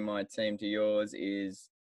I've got in my team to yours is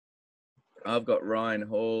I've got Ryan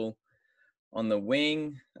Hall on the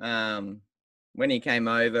wing. When he came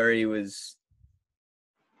over, he's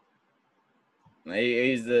one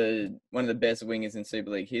of the best wingers in Super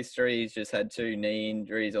League history. He's just had 2 knee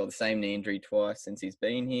injuries, or the same knee injury twice since he's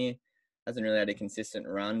been here. Hasn't really had a consistent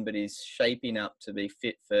run, but he's shaping up to be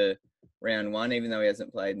fit for round 1, even though he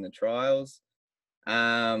hasn't played in the trials.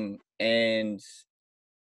 I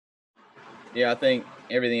think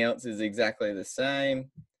everything else is exactly the same.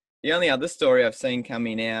 The only other story I've seen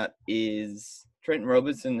coming out is Trent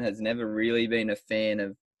Robertson has never really been a fan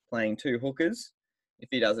of playing 2 hookers if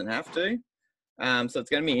he doesn't have to. So it's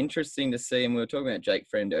going to be interesting to see, and we were talking about Jake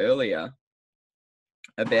Friend earlier,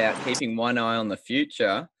 about keeping one eye on the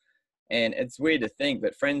future. And it's weird to think,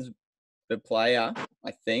 but Friend's the player,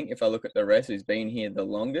 I think, if I look at the rest, who's been here the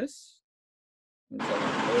longest.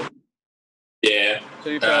 Yeah.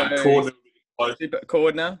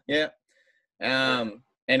 Cordner, yeah. And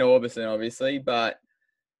Orbison, obviously. But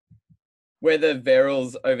whether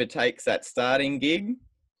Verrills overtakes that starting gig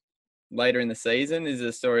later in the season is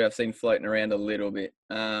a story I've seen floating around a little bit.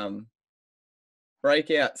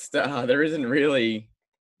 Breakout star, there isn't really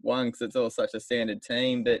one because it's all such a standard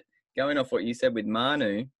team. But going off what you said with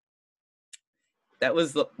Manu, that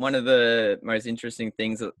was one of the most interesting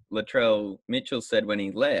things that Latrell Mitchell said when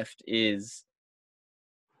he left is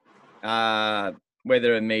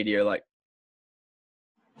whether a media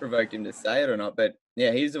provoked him to say it or not. But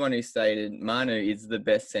yeah, he's the one who stated Manu is the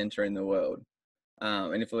best centre in the world.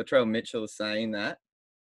 And if Latrell Mitchell is saying that,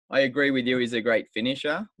 I agree with you. He's a great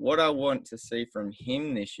finisher. What I want to see from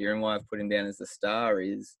him this year and why I've put him down as the star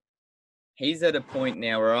is he's at a point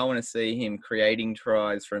now where I want to see him creating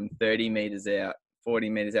tries from 30 metres out, 40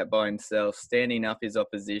 metres out by himself, standing up his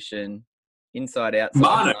opposition, inside,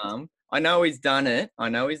 outside arm. I know he's done it,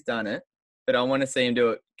 but I want to see him do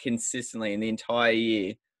it consistently in the entire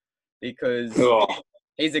year because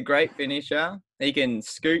he's a great finisher. He can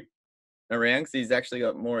scoot around because he's actually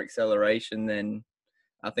got more acceleration than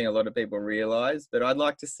I think a lot of people realise. But I'd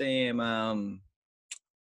like to see him,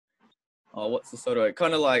 what's the sort of,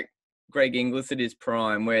 kind of like Greg Inglis at his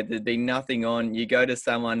prime, where there'd be nothing on. You go to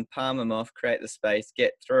someone, palm them off, create the space,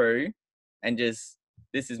 get through, and just,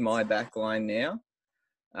 this is my back line now.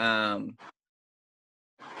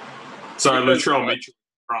 So Latrell Mitchell.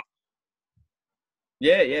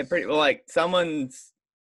 Yeah, pretty well. Someone's,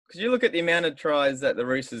 because you look at the amount of tries that the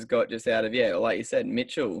Roosters got just out of, like you said,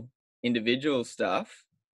 Mitchell individual stuff,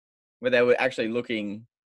 where they were actually looking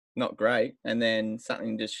not great, and then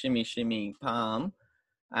something just shimmy, palm.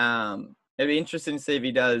 It'd be interesting to see if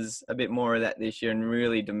he does a bit more of that this year and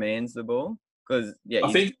really demands the ball. Because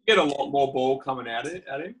I think you get a lot more ball coming at him.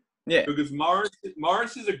 Yeah, because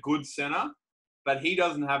Morris is a good centre, but he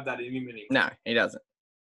doesn't have that in him anymore. No, he doesn't.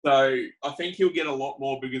 So I think he'll get a lot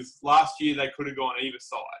more because last year they could have gone either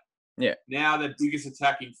side. Yeah. Now the biggest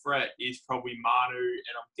attacking threat is probably Manu,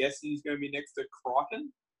 and I'm guessing he's going to be next to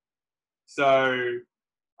Crichton. So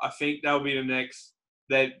I think that'll be the next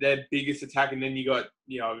their biggest attack, and then you got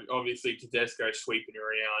obviously Tedesco sweeping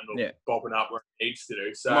around or bobbing up where he needs to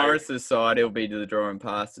do. So Morris's side, he'll be to the draw and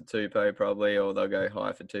pass to Tupou probably, or they'll go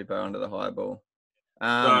high for Tupou under the high ball.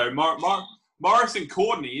 So Morris and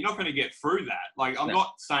Courtney, you're not going to get through that. Like, I'm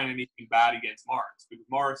not saying anything bad against Morris because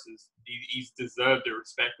Morris he's deserved the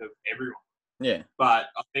respect of everyone. Yeah. But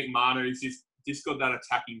I think Manu's just got that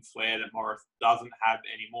attacking flair that Morris doesn't have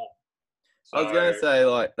anymore. So, I was going to say,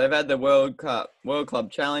 like, they've had the World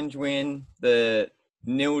Club Challenge win, the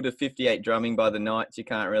 0-58 drumming by the Knights you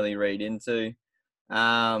can't really read into.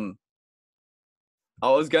 I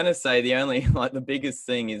was going to say the only, like, the biggest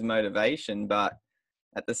thing is motivation, but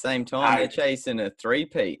at the same time, they're chasing a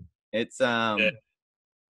three-peat. It's,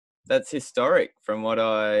 that's historic from what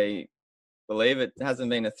I believe. It hasn't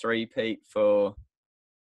been a three-peat for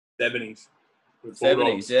 70s.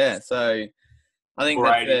 70s, yeah. So I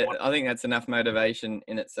think that's enough motivation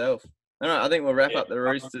in itself. All right, I think we'll wrap up the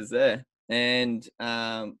Roosters there. And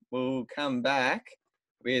we'll come back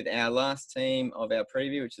with our last team of our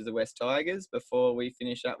preview, which is the West Tigers, before we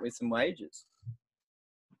finish up with some wages.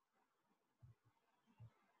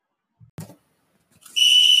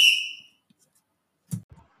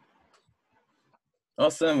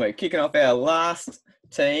 Awesome. We're kicking off our last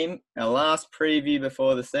team, our last preview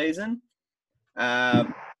before the season.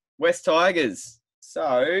 West Tigers. So,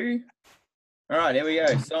 all right, here we go.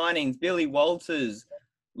 Signings: Billy Walters,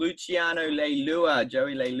 Luciano Leilua,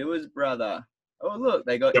 Joey Leilua's brother. Oh, look,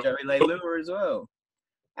 they got Joey Leilua as well.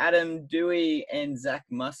 Adam Dewey and Zach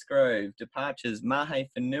Musgrove. Departures: Mahe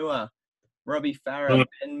Fanua, Robbie Farah,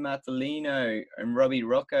 Ben Martellino, and Robbie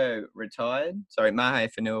Rocco retired. Sorry, Mahe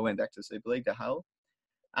Fanua went back to Super League to Hull.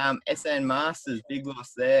 SN Masters, big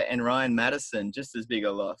loss there, and Ryan Madison, just as big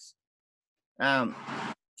a loss.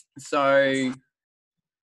 So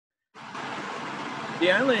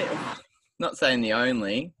the only, not saying the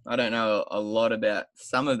only, I don't know a lot about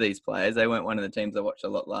some of these players. They weren't one of the teams I watched a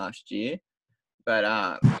lot last year, but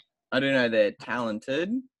I do know they're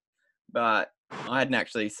talented, but I hadn't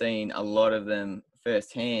actually seen a lot of them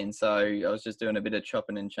firsthand, so I was just doing a bit of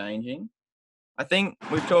chopping and changing. I think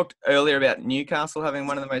we've talked earlier about Newcastle having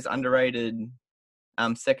one of the most underrated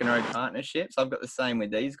second row partnerships. I've got the same with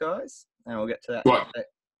these guys, and we'll get to that. Right.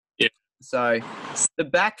 Yeah. So the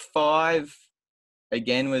back five,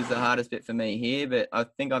 again, was the hardest bit for me here, but I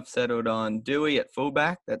think I've settled on Dewey at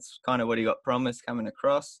fullback. That's kind of what he got promised coming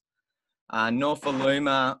across.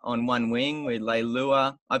 Norfoluma on one wing with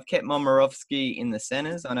Leilua. I've kept Momirovski in the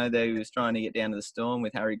centres. I know that he was trying to get down to the Storm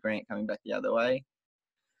with Harry Grant coming back the other way.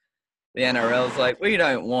 The NRL's like, we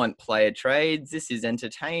don't want player trades. This is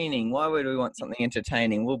entertaining. Why would we want something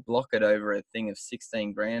entertaining? We'll block it over a thing of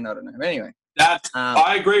 16 grand. I don't know. Anyway.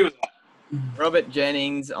 I agree with that. Robert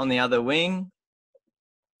Jennings on the other wing.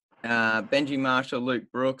 Benji Marshall,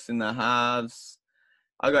 Luke Brooks in the halves.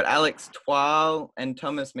 I got Alex Twal and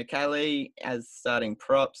Thomas McCallie as starting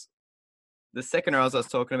props. The second rows I was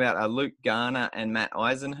talking about are Luke Garner and Matt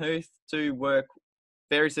Eisenhuth. Two work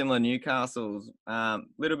very similar Newcastle's.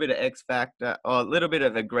 Little bit of X factor, or a little bit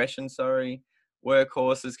of aggression.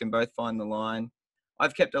 Workhorses can both find the line.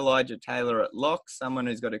 I've kept Elijah Taylor at lock, someone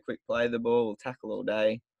who's got a quick play the ball, will tackle all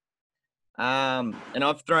day. And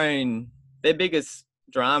I've thrown their biggest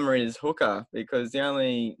drama is hooker because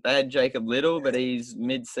they had Jacob Little, but he's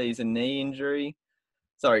mid-season knee injury.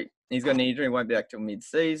 Sorry, he's got an injury, won't be back till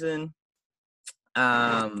mid-season. So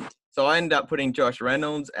I ended up putting Josh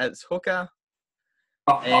Reynolds as hooker.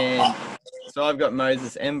 And so I've got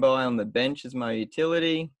Moses Mbai on the bench as my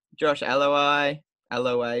utility. Josh Alloway,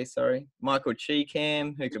 Michael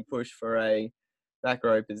Cheekham, who could push for a back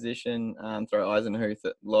row position. Throw Eisenhuth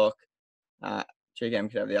at lock. Cheekham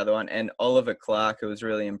could have the other one. And Oliver Clark, who was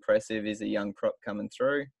really impressive, is a young prop coming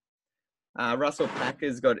through. Russell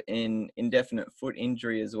Packer's got an indefinite foot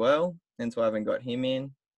injury as well, hence why I haven't got him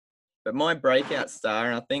in. But my breakout star,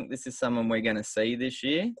 and I think this is someone we're going to see this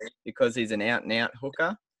year because he's an out-and-out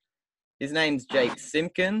hooker. His name's Jake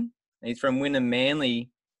Simpkin. He's from Wynnum Manly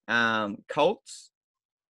Colts.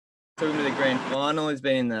 Took him to the grand final. He's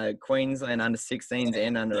been in the Queensland under-16s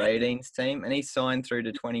and under-18s team, and he's signed through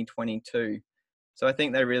to 2022. So I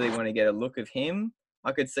think they really want to get a look of him.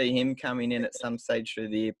 I could see him coming in at some stage through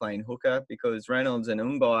the year playing hooker because Reynolds and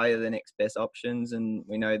Mbai are the next best options, and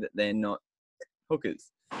we know that they're not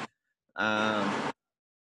hookers. And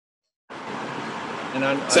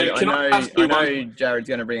I know Jared's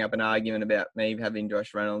going to bring up an argument about me having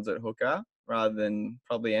Josh Reynolds at hooker rather than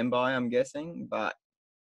probably Mbai, I'm guessing, but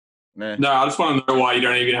meh. No, I just want to know why you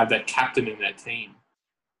don't even have that captain in that team.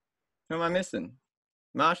 Who am I missing?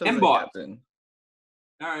 Marshall's the captain.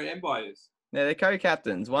 No, Mbai is. Yeah, they're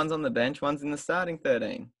co-captains. One's on the bench, one's in the starting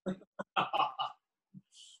 13.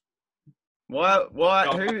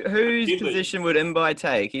 Whose position would Mbai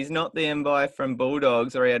take? He's not the Mbai from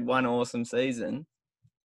Bulldogs, or he had one awesome season.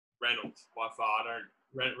 Reynolds, by far.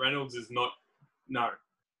 Reynolds is not No.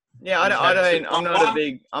 Yeah, He's had two.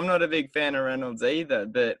 I'm not a big fan of Reynolds either.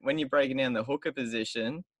 But when you're breaking down the hooker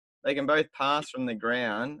position, they can both pass from the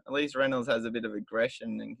ground. At least Reynolds has a bit of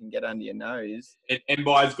aggression and can get under your nose.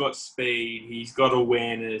 Mbai's got speed. He's got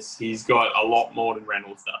awareness. He's got a lot more than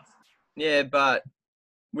Reynolds does. Yeah, but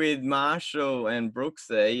with Marshall and Brooks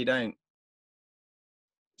there, you don't.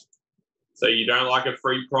 So you don't like a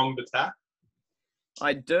three-pronged attack?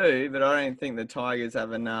 I do, but I don't think the Tigers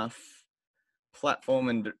have enough platform,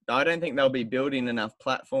 and I don't think they'll be building enough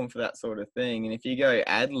platform for that sort of thing. And if you go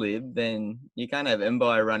ad lib, then you can't have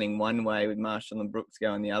Mbai running one way with Marshall and Brooks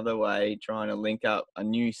going the other way, trying to link up a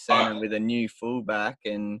new centre with a new fullback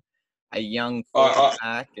and a young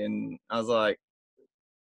fullback. And I was like,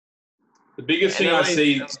 the biggest thing I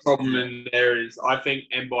see problem in there is I think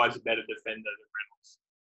Mbai's a better defender than Reynolds.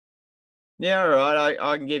 Yeah, all right,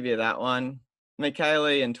 I can give you that one.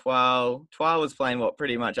 McKaylee and Twal. Twal was playing,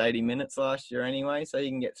 pretty much 80 minutes last year anyway, so you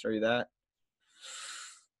can get through that.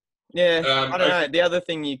 Yeah, I don't know. The other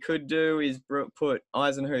thing you could do is put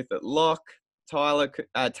Eisenhuth at lock. Taylor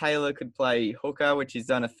could play hooker, which he's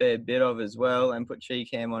done a fair bit of as well, and put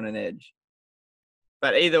Cheekham on an edge.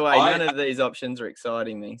 But either way, none of these options are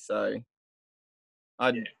exciting me, so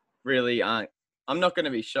really aren't. I'm not going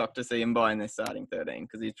to be shocked to see him buying their starting 13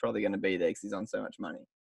 because he's probably going to be there because he's on so much money.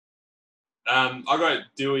 I got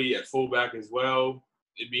Dewey at fullback as well.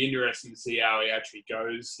 It'd be interesting to see how he actually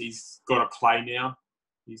goes. He's got to play now.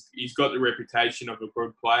 He's got the reputation of a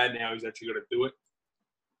good player. Now he's actually got to do it.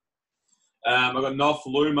 I got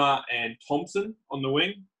Nofaluma and Thompson on the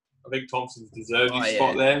wing. I think Thompson's deserved his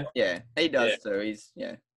spot there. Yeah, he does too. He's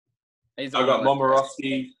I got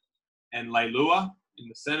Momorowski and Leilua in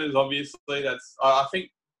the centres, obviously. I think,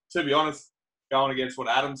 to be honest, going against what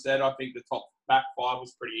Adam said, I think the top back five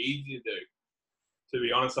was pretty easy to do. To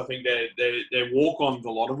be honest, I think they're walk-ons, a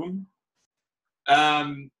lot of them.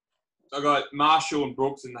 I got Marshall and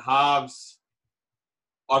Brooks in the halves.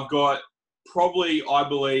 I've got probably, I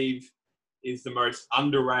believe, is the most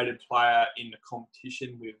underrated player in the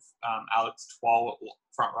competition with Alex Twal at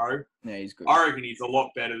front row. Yeah, he's good. I reckon he's a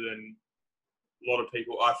lot better than a lot of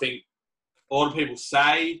people. I think a lot of people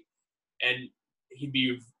say, and he'd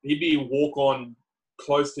be a walk-on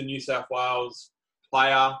close to New South Wales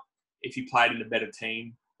player if he played in a better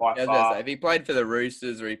team by far. If he played for the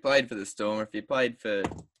Roosters or he played for the Storm, or if he played for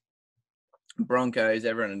Broncos,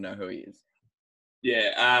 everyone would know who he is.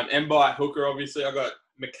 Yeah, Mbai hooker, obviously. I got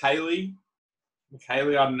McKaylee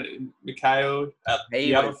at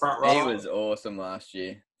the other front row. He was awesome last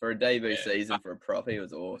year. For a debut season for a prop, he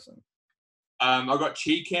was awesome. I got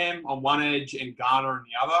Cheekham on one edge and Garner on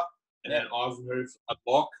the other, and then Eisenhuth at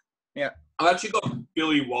lock. Yeah. I've actually got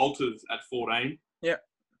Billy Walters at 14. Yeah.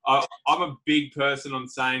 I'm a big person on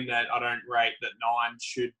saying that I don't rate that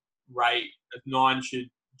nine should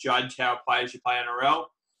judge how players should play NRL,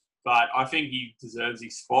 but I think he deserves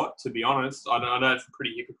his spot, to be honest. I know it's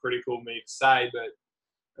pretty hypocritical of me to say, but I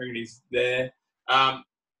reckon he's there. I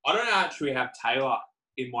don't actually have Taylor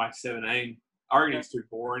in my 17. I reckon he's too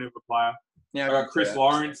boring of a player. Yeah, I got Chris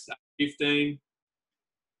Lawrence at 15.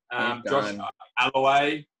 Josh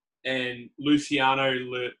Alloway and Luciana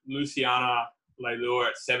Leilua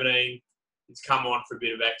at 17. He's come on for a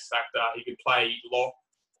bit of X factor. He could play lock.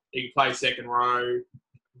 He could play second row.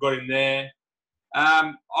 Got him there.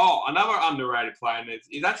 Another underrated player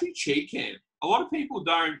is actually Cheekham. A lot of people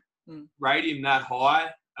don't rate him that high.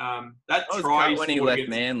 That try when he left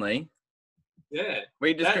Manly. Yeah.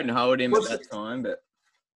 We just couldn't hold him at that time. But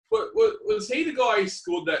was he the guy who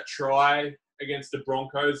scored that try against the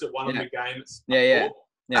Broncos that won the game? Yeah.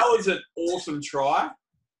 That was an awesome try.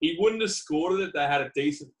 He wouldn't have scored it if they had a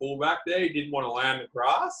decent fullback there. He didn't want to lay on the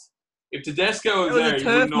grass. If Tedesco was there, a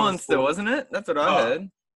turf monster, wasn't it? That's what I heard.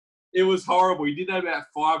 It was horrible. He did that about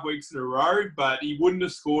 5 weeks in a row, but he wouldn't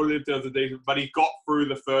have scored it if there was a decent. But he got through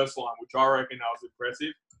the first line, which I reckon that was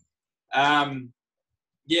impressive.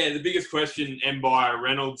 The biggest question, Mbai or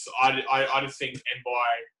Reynolds. I just think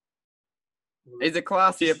Mbai. He's a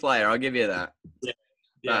classier player. I'll give you that.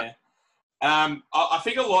 Yeah. I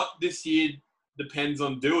think a lot this year depends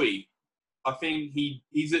on Dewey. I think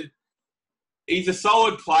he's a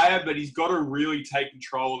solid player, but he's got to really take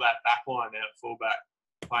control of that back line now at fullback,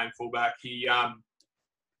 playing fullback. He's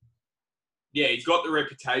got the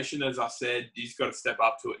reputation, as I said. He's got to step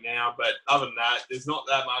up to it now. But other than that, there's not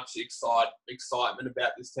that much excitement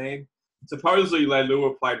about this team. Supposedly,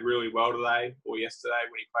 Leilua played really well today or yesterday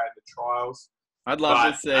when he played the trials. I'd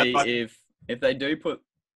love to see if they do put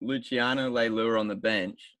Luciano Leilua on the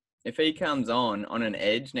bench, if he comes on an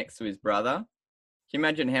edge next to his brother, can you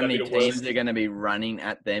imagine how many teams are going to be running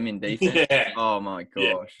at them in defense? Yeah. Oh, my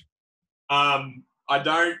gosh. I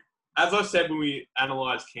don't, as I said when we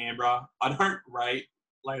analysed Canberra, I don't rate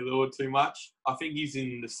Leilua too much. I think he's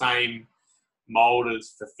in the same mould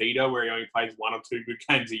as Fafita, where he only plays 1 or 2 good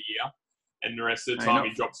games a year, and the rest of the time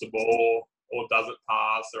he drops the ball or doesn't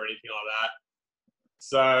pass or anything like that.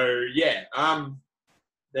 So, yeah,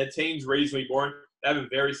 their team's reasonably boring. They have a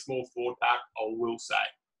very small forward pack, I will say.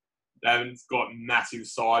 They haven't got massive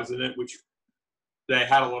size in it, which they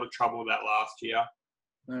had a lot of trouble with that last year.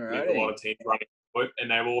 Alrighty. With a lot of teams running it.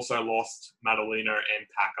 And they've also lost Madalena and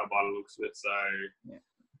Packer by the looks of it. So,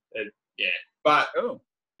 yeah. But cool.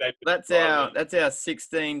 That's our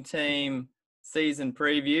 16-team season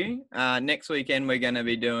preview. Next weekend, we're going to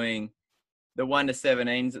be doing the 1 to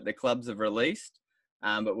 17s that the clubs have released.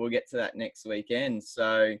 But we'll get to that next weekend.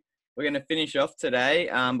 So we're going to finish off today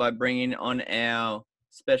by bringing on our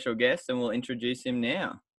special guest, and we'll introduce him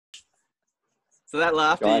now. So that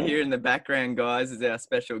laughter you hear in the background, guys, is our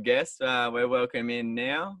special guest. We're welcoming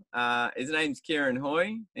now. His name's Kieran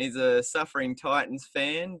Hoy. He's a suffering Titans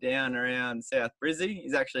fan down around South Brizzy.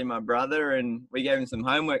 He's actually my brother, and we gave him some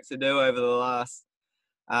homework to do over the last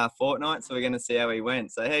fortnight, so we're going to see how he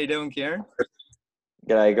went. So how you doing, Kieran?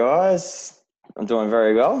 G'day, guys. I'm doing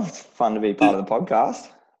very well. It's fun to be part of the podcast.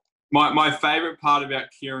 My favourite part about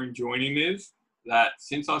Kieran joining is that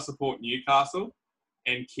since I support Newcastle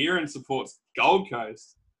and Kieran supports Gold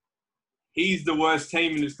Coast, he's the worst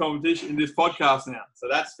team in this competition, in this podcast now. So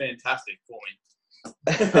that's fantastic for me.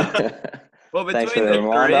 Well, between the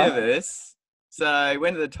three of us, so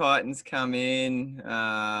when did the Titans come in?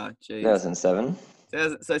 2007.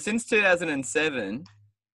 So since 2007,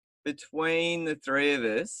 between the three of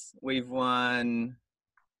us, we've won,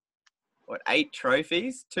 8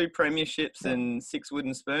 trophies, 2 premierships and 6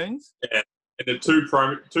 wooden spoons? Yeah, and the two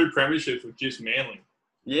premierships were just Manly.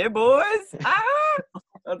 Yeah, boys.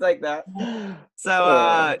 I'll take that.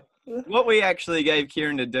 So what we actually gave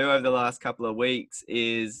Kieran to do over the last couple of weeks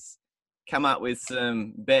is come up with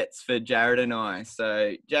some bets for Jared and I.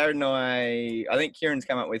 So Jared and I think Kieran's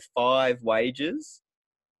come up with 5 wagers.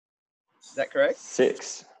 Is that correct?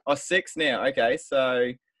 6. Oh, 6 now. Okay,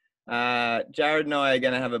 so Jared and I are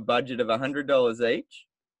going to have a budget of $100 each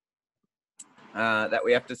that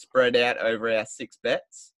we have to spread out over our 6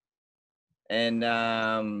 bets.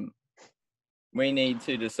 And we need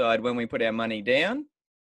to decide when we put our money down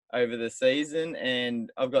over the season.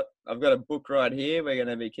 And I've got a book right here. We're going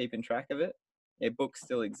to be keeping track of it. Yeah, books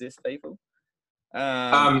still exist, people.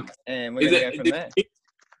 And we're going to go from there.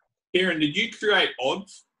 Kieran, did you create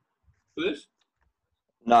odds for this?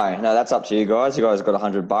 No, that's up to you guys. You guys got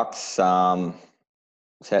 $100.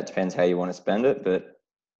 So it depends how you want to spend it, but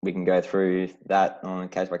we can go through that on a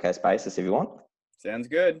case-by-case basis if you want. Sounds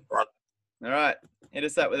good. All right. Hit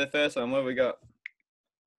us up with the first one. What have we got?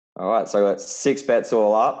 All right. So that's 6 bets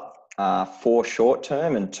all up, 4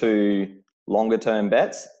 short-term and 2 longer-term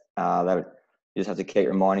bets that you just have to keep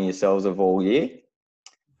reminding yourselves of all year.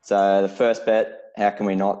 So the first bet, how can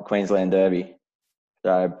we not? Queensland Derby.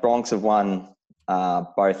 So Bronx have won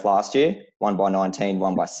both last year, one by 19,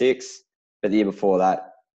 one by 6. But the year before that,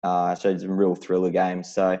 showed some real thriller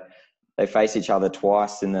games. So they face each other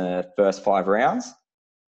twice in the first 5 rounds.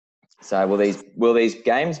 So will these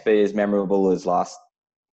games be as memorable as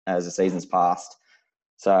the season's past?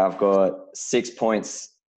 So I've got 6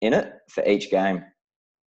 points in it for each game.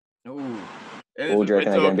 Ooh. All do you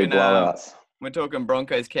reckon they're going to be blowouts? We're talking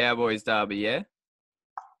Broncos Cowboys derby, yeah?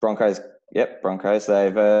 Broncos. They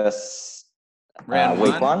verse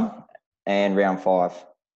week 1 and round 5.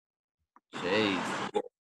 Jeez.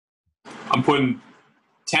 I'm putting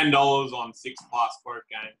 $10 on 6+ both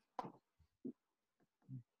games.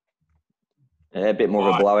 Yeah, a bit more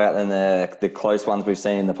of a blowout than the close ones we've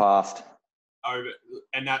seen in the past.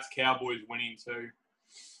 And that's Cowboys winning too.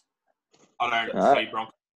 I don't see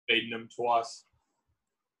Broncos beating them twice.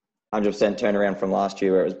 100% turnaround from last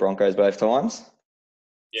year where it was Broncos both times.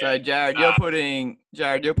 Yeah. So Jared, you're putting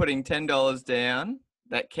 $10 down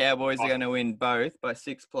that Cowboys are going to win both by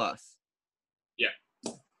 6+. Yeah.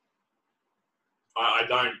 I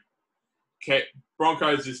don't.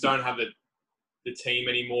 Broncos just don't have the team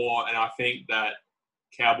anymore, and I think that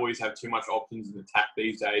Cowboys have too much options in attack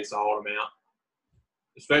these days to hold them out.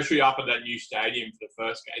 Especially up at that new stadium for the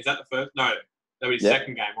first game. Is that the first? No, that'll be the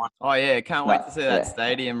second game, right? Oh, yeah. Can't wait to see that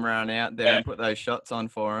stadium run out there and put those shots on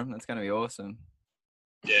for them. That's going to be awesome.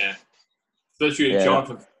 Yeah. Especially with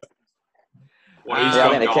Jonathan. I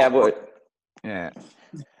think the Cowboys... Yeah.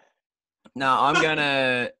 No, I'm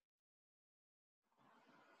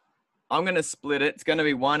gonna split it. It's gonna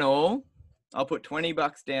be 1-1. I'll put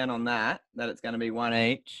 $20 down on that it's gonna be 1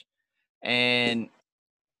 each. And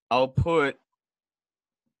I'll put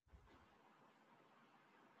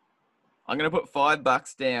I'm going to put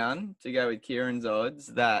 $5 down to go with Kieran's odds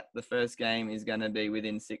that the first game is going to be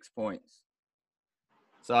within 6 points.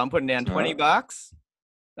 So I'm putting down $20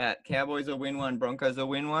 that Cowboys will win one, Broncos will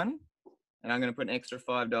win one. And I'm going to put an extra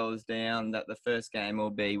 $5 down that the first game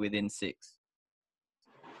will be within 6.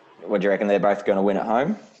 What do you reckon? They're both going to win at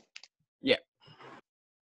home? Yeah.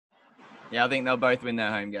 Yeah, I think they'll both win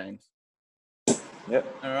their home games.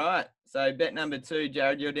 Yep. All right. So bet number 2,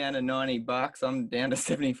 Jared, you're down to $90. I'm down to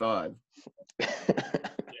 75. But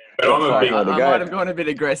I'm a big. I might have gone a bit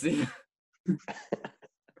aggressive.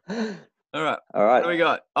 All right. What do we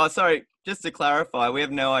got? Oh, sorry. Just to clarify, we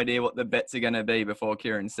have no idea what the bets are going to be before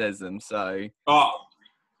Kieran says them. So. Oh,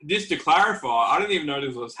 just to clarify, I didn't even know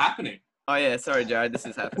this was happening. Oh yeah, sorry, Jared. This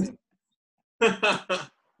is happening. All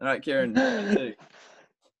right, Kieran. 2.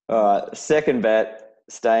 All right. Second bet,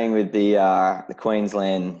 staying with the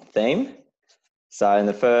Queensland theme. So in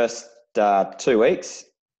the first 2 weeks,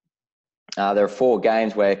 there are 4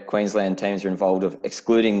 games where Queensland teams are involved, of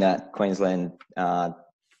excluding that Queensland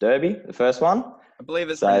Derby, the first one. I believe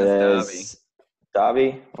it's pronounced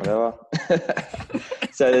Derby, whatever.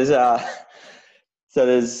 so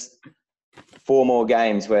there's 4 more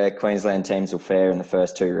games where Queensland teams will fare in the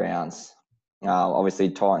first 2 rounds.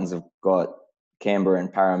 Obviously, Titans have got Canberra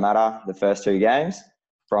and Parramatta the first 2 games.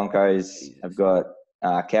 Broncos have got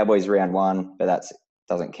Cowboys round 1, but that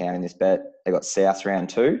doesn't count in this bet. They've got South round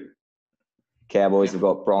 2. Cowboys have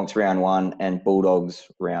got Bronx round 1 and Bulldogs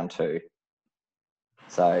round 2.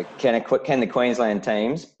 So can the Queensland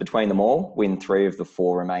teams, between them all, win 3 of the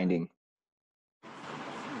 4 remaining?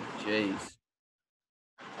 Jeez.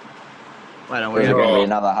 Wait on, There's going to be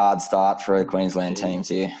another hard start for the Queensland teams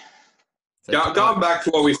here. So going back to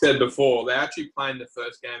what we said before, they're actually playing the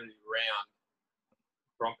first game of the round,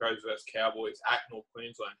 Broncos versus Cowboys at North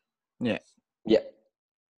Queensland. Yeah.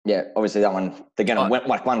 Yeah, obviously that one, they're going to win,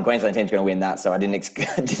 like one Queensland team's going to win that, so I didn't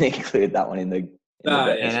include that one in the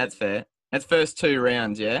bet. Yeah, that's fair. That's first 2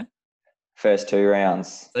 rounds, yeah? First 2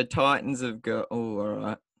 rounds. The Titans have got, all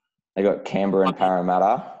right. They got Canberra and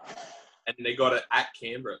Parramatta. And they got it at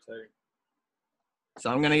Canberra too. So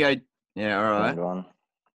I'm going to go, yeah, all right. Round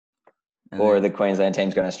 1. Or the Queensland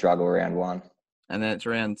team's going to struggle round 1. And then it's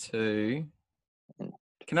round 2.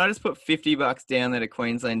 Can I just put $50 down that a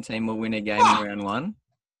Queensland team will win a game in round 1?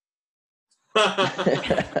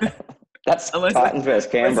 That's Titans versus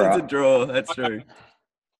Canberra. Unless it's a draw, that's true.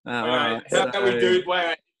 Right. How about we do?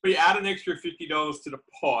 Wait. We add an extra $50 to the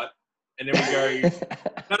pot, and then we go.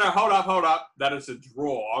 No, hold up. That is a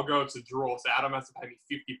draw. I'll go. It's a draw. So Adam has to pay me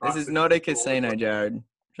 $50. This is not a casino, Jared.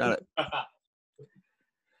 Shut it.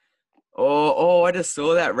 I just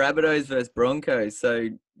saw that Rabbitohs versus Broncos. So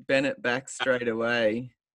Bennett back straight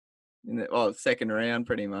away in the second round,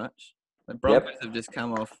 pretty much. The Broncos have just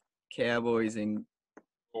come off Cowboys in.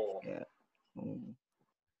 Yeah.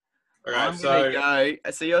 Okay,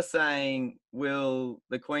 So you're saying, will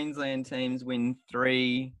the Queensland teams win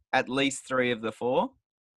at least 3 of the 4?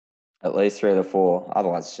 At least 3 of the 4.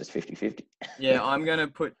 Otherwise, it's just 50-50. Yeah, I'm going to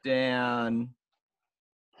put down,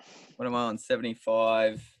 what am I on,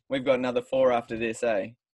 75. We've got another 4 after this, eh?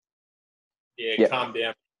 Yeah, calm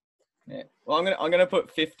down. Yeah. Well, I'm going to put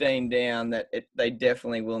 15 down that they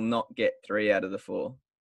definitely will not get 3 out of the 4.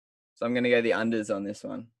 So I'm going to go the unders on this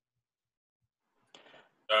one.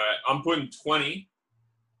 I'm putting 20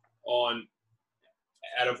 on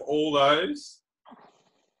out of all those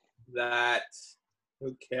that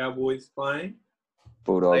the Cowboys playing.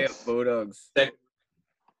 Bulldogs. They got Bulldogs.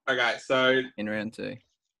 Okay, so in round 2.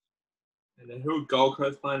 And then who are Gold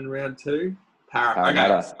Coast playing in round 2?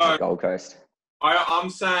 Parramatta, okay, so Gold Coast. I'm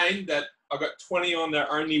saying that I got 20 on their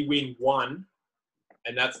only win 1,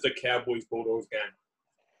 and that's the Cowboys Bulldogs game.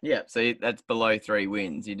 Yeah, so that's below 3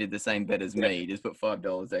 wins. You did the same bet as me. You just put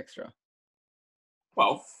 $5 extra.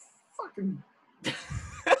 Well, fucking...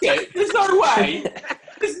 yeah, there's no way.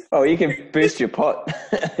 Oh, you can boost your pot.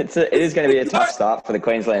 It is going to be a tough start for the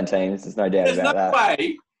Queensland teams. There's no doubt about that. There's no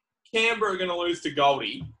way Canberra are going to lose to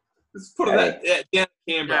Goldie. Let's put that down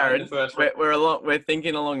to Canberra in the first round. We're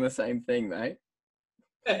thinking along the same thing, mate.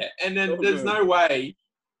 Yeah, and then there's no way...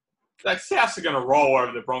 Like, Souths are going to roll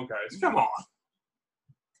over the Broncos. Come on.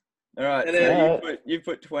 All right, so you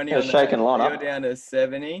put 20 on shaking the line up. You're down to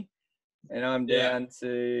 70, and I'm down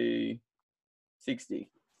to 60.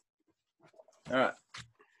 All right.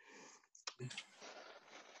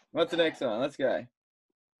 What's the next one? Let's go.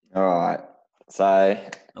 All right. So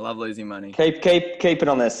I love losing money. Keep it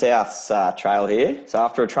on the South's trail here. So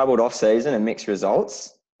after a troubled off-season and mixed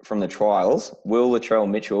results from the trials, will Latrell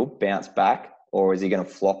Mitchell bounce back, or is he going to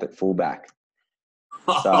flop at fullback?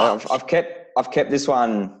 So I've kept this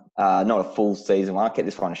one not a full season one. I kept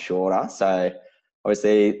this one shorter. So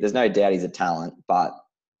obviously, there's no doubt he's a talent, but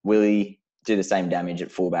will he do the same damage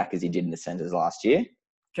at fullback as he did in the centres last year?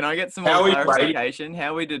 Can I get some more clarification?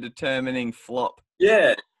 How are we determining flop?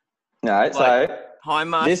 Yeah. No, Like, so high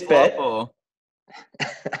mark this flop bet. or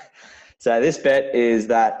So this bet is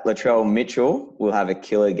that Latrell Mitchell will have a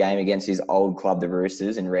killer game against his old club, the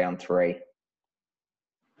Roosters, in round 3.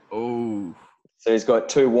 oh, So he's got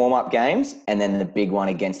 2 warm-up games and then the big one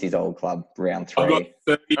against his old club, round 3. I've got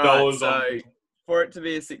 $30 right, so on. for it to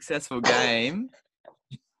be a successful game,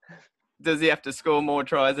 does he have to score more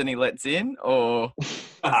tries than he lets in, or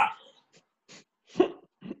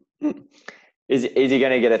Is he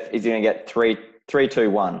going to get Is he going to get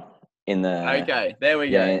 3-2-1 in the? okay? There we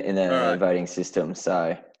go. In the All right. voting system.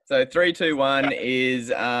 So 3-2-1 is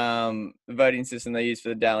the voting system they use for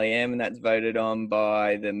the Dally M, and that's voted on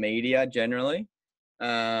by the media generally.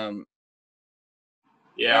 Yeah,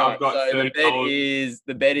 Right, I've got so $30.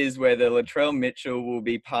 the bet is whether Latrell Mitchell will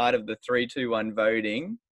be part of the 3-2-1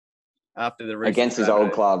 voting after the Roosters against his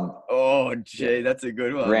old club, Oh, gee, that's a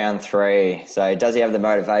good one. round 3. So does he have the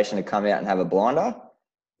motivation to come out and have a blinder,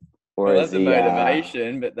 or Well, is that's the he?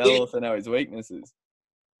 motivation, but they'll also know his weaknesses.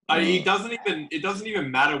 He doesn't even. It doesn't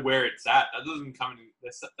even matter where it's at. That doesn't come in.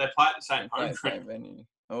 They play at the same Play home the same ground. venue.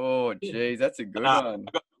 Oh, geez, that's a good one.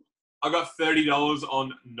 I got $30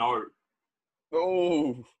 on no.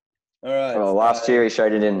 Oh, all right. Well, last year he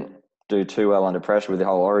showed he didn't do too well under pressure with the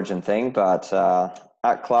whole Origin thing, but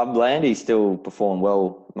at Clubland he still performed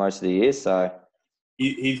well most of the year. So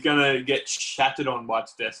He's gonna get shattered on by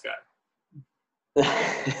Tedesco.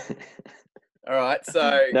 All right,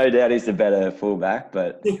 so no doubt he's the better fullback,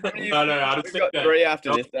 but No, I just we've think got 3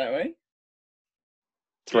 after this, don't we?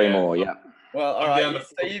 3 Yeah. more, yeah. Well, all I'm right. down to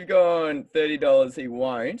So you've gone $30. He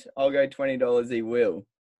won't. I'll go $20. He will.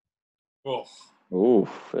 Oh, Ooh,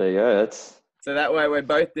 there you go. That's So that way we're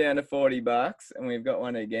both down to $40, and we've got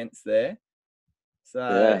one against there. So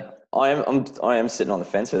yeah. I am sitting on the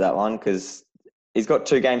fence with that one because he's got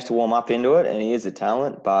 2 games to warm up into it, and he is a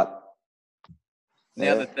talent. But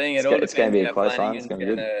now the thing, it all it's going to depends be a how close one. It's Flanagan's going to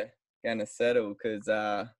be good. gonna settle, because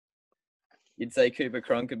you'd say Cooper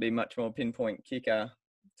Cronk could be much more pinpoint kicker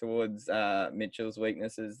towards Mitchell's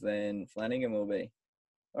weaknesses than Flanagan will be.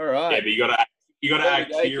 All right. yeah, but you gotta There we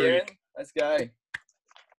act go, curious. Kieran. Let's go.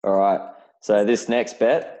 All right. So this next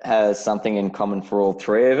bet has something in common for all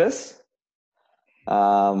 3 of us.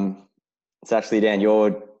 It's actually down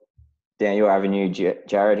your avenue,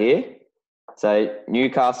 Jared here. So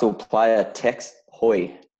Newcastle player Tex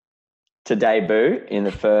Hoy to debut in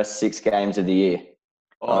the first 6 games of the year.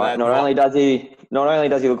 Oh, Right? Not only does he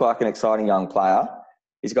look like an exciting young player,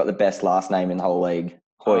 he's got the best last name in the whole league.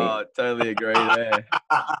 Hoy. Oh, totally agree there.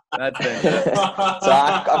 That's fantastic. So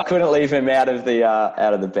I couldn't leave him out of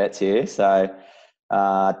the bets here. So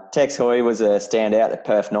Tex Hoy was a standout at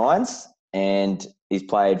Perth Nines, and he's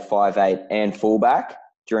played 5'8" and fullback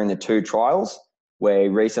during the 2 trials, where he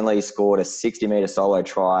recently scored a 60-metre solo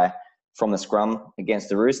try from the scrum against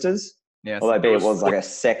the Roosters. Yes. Although it was like a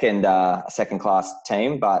second class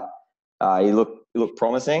team, but he looked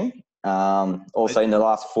promising. Also, in the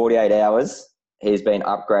last 48 hours, he's been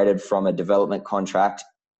upgraded from a development contract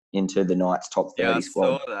into the Knights top 30 squad.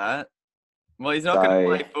 I saw that. Well, he's not going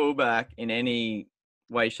to play fullback in any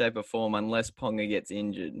way, shape, or form unless Ponga gets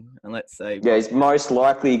injured. And let's say, he's most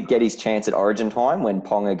likely get his chance at Origin time when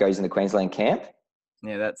Ponga goes in the Queensland camp.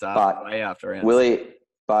 Yeah, that's way after round.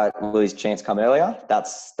 Will his chance come earlier?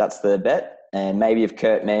 That's the bet. And maybe if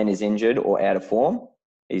Kurt Mann is injured or out of form,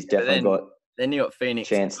 he's definitely got. Then you got Phoenix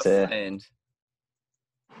chance to.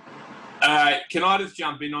 Can I just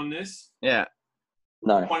jump in on this? Yeah.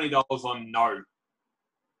 No. $20 on no.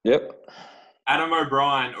 Yep. Adam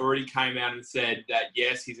O'Brien already came out and said that,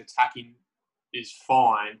 yes, his attacking is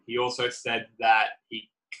fine. He also said that he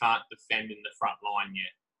can't defend in the front line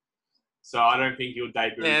yet. So I don't think he'll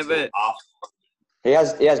debut until after. He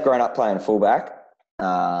has grown up playing fullback.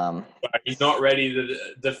 So he's not ready to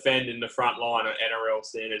defend in the front line at NRL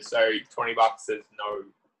standards. So $20 says no.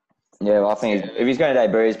 Yeah, well, I think if he's going to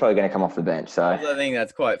debut, he's probably going to come off the bench. So I think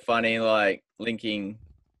that's quite funny, like linking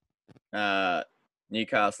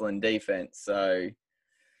Newcastle and defense. So,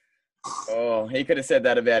 he could have said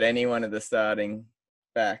that about any one of the starting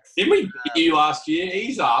backs. Didn't we beat you last year?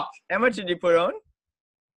 He's up. How much did you put on?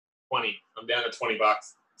 20. I'm down to $20.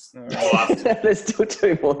 Right. There's still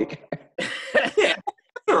 2 more to go. Yeah,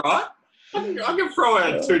 that's all right. I can throw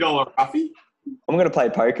out a $2 roughie. I'm going to play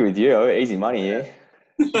poker with you. Easy money here.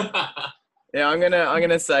 Yeah, I'm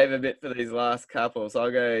gonna save a bit for these last couple, so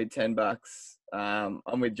I'll go $10.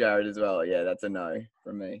 I'm with Jared as well. Yeah, that's a no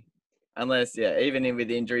from me. Unless, even in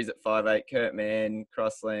with injuries at 5'8", Kurt Mann,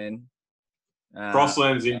 Crossland.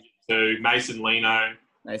 Crossland's injured too. Mason Leno.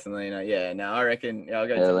 Mason Leno. Yeah, no, I reckon. Yeah, I'll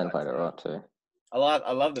go. Yeah, $10. Len played it right too. I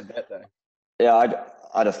love the bet though. Yeah,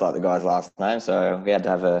 I just like the guy's last name, so we had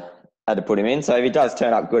to put him in. So if he does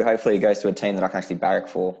turn up good, hopefully he goes to a team that I can actually barrack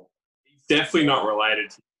for. He's definitely not related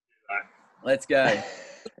to you, Let's go.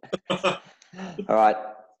 All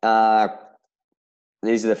right.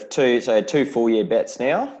 These are the two full-year bets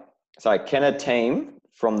now. So can a team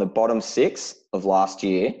from the bottom 6 of last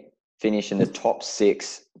year finish in the top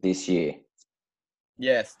 6 this year?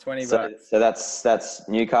 Yes, $20. So that's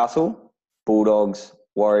Newcastle, Bulldogs,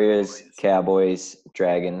 Warriors, Cowboys,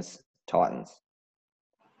 Dragons, Titans.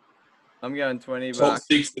 I'm going $20. Top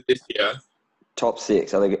 6 for this year. Top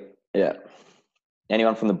 6. I think, yeah.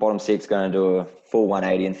 Anyone from the bottom 6 going to do a full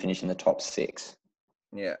 180 and finish in the top 6.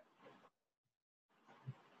 Yeah.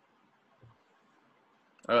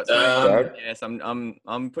 All right, yes,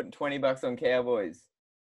 I'm putting $20 on Cowboys.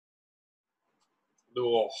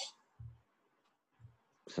 Oh.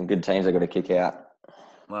 Some good teams I got to kick out.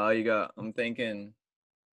 Well, I'm thinking.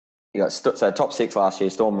 You got so top 6 last year: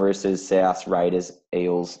 Storm, Roosters, South, Raiders,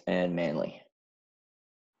 Eels, and Manly.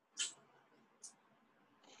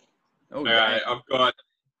 Oh, all right, I've got.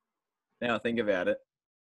 Now I think about it.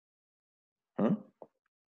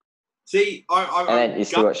 See, and then you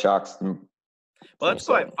still got Sharks. Well, that's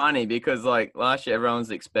quite funny because like last year, everyone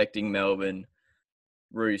was expecting Melbourne,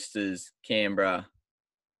 Roosters, Canberra,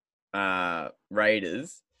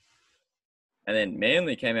 Raiders, and then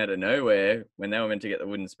Manly came out of nowhere when they were meant to get the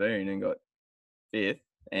wooden spoon and got 5th.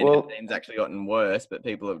 And the team's actually gotten worse, but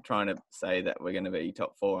people are trying to say that we're going to be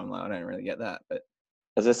top 4. I'm like, I don't really get that. But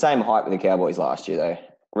it's the same hype with the Cowboys last year, though.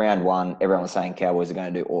 Round 1, everyone was saying Cowboys are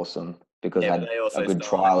going to do awesome because they had a good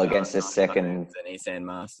trial against the second and Eastern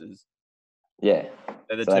Masters. Yeah,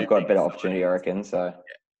 so they've got a better opportunity, I reckon. So yeah.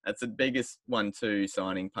 That's the biggest 1-2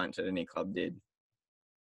 signing punch that any club did.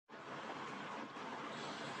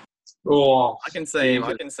 Oh, I can see him.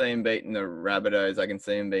 I can see him beating the Rabbitohs. I can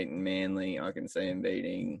see him beating Manly. I can see him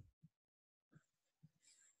beating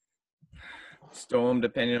Storm,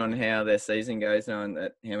 depending on how their season goes, knowing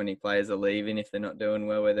that how many players are leaving if they're not doing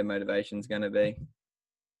well, where their motivation's going to be.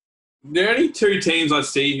 There are only 2 teams I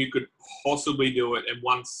see who could possibly do it, and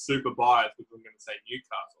one super biased, because I'm going to say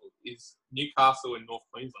Newcastle, is Newcastle in North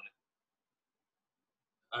Queensland.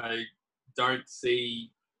 I don't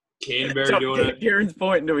see Canberra doing it. Kieran's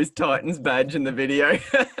pointing to his Titans badge in the video.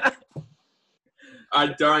 I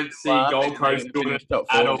don't see Gold Coast doing it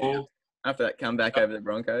at all. After that comeback over the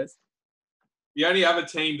Broncos. The only other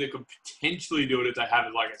team that could potentially do it if they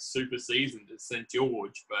have like a super season is St.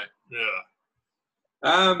 George, but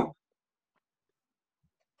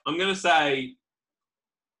I'm going to say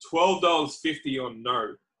 $12.50 on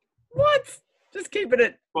no. What? Just keep it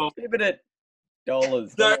at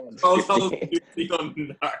dollars. No, $12.50 on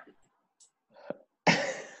no.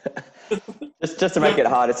 just to make it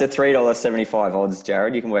hard, it's a $3.75 odds,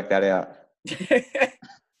 Jared. You can work that out.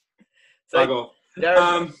 So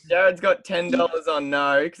Jared's got $10 on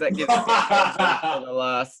no because that gives him for the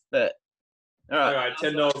last bet. All right,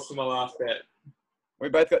 $10 for my last bet. We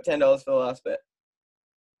both got $10 for the last bet.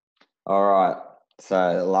 All right.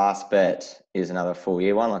 So the last bet is another full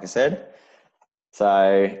year one, like I said.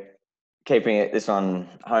 So keeping this one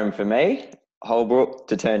home for me, Holbrook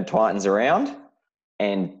to turn Titans around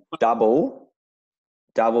and double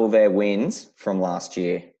their wins from last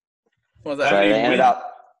year. What was that? So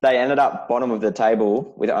they ended up bottom of the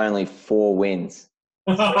table with only 4 wins.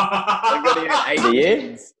 They've got to get 8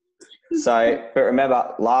 wins. So, but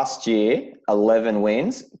remember, last year, 11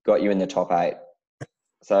 wins got you in the top 8.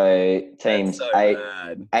 So teams so 8,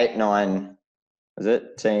 9, was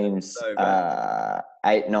it? Teams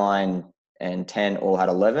 8, 9, and 10 all had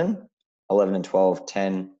 11. 11 and 12,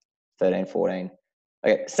 10, 13, 14.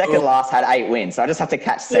 Okay, second last had 8 wins, so I just have to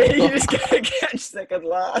catch second. Yeah, you just got to catch second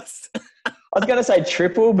last. I was going to say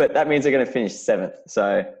triple, but that means they're going to finish 7th.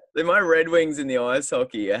 So my Red Wings in the ice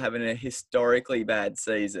hockey are having a historically bad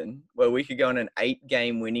season where we could go on an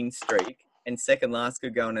 8-game winning streak and second last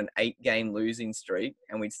could go on an 8-game losing streak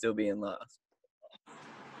and we'd still be in last.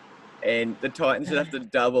 And the Titans would have to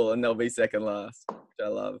double and they'll be second last, which I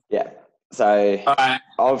love. Yeah. So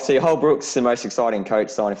obviously Holbrook's the most exciting coach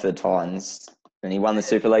signing for the Titans. And he won the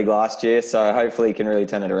Super League last year, so hopefully he can really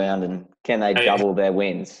turn it around. And can they double their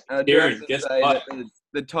wins? Guess what?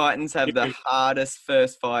 The Titans have the hardest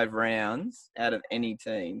first 5 rounds out of any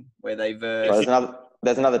team where they verse. So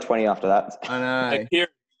there's another 20 after that. I know. Hey,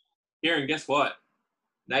 Kieran, guess what?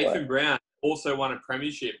 Nathan Brown also won a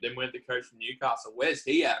premiership, then went to coach from Newcastle. Where's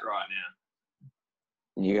he at right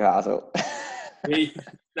now? Newcastle.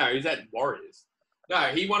 He's at Warriors. No,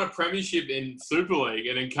 he won a premiership in Super League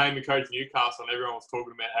and then came to coach Newcastle, and everyone was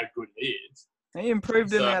talking about how good he is. He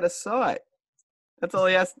improved him out of sight. That's all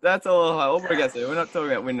he has. That's all Holbrook has to do. We're not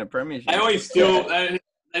talking about winning a premiership. They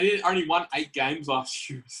did only won 8 games last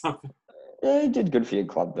year or something. Yeah, he did good for your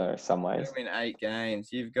club though, some ways. You win 8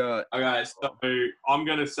 games. You've got. Okay, so I'm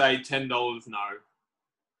going to say $10 no.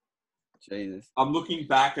 Jesus. I'm looking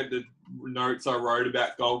back at the notes I wrote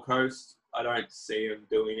about Gold Coast. I don't see them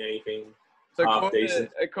doing anything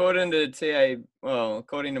decent. According to TA,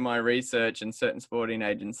 according to my research and certain sporting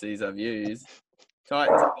agencies I've used,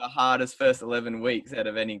 Titans have the hardest first 11 weeks out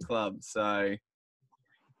of any club. So,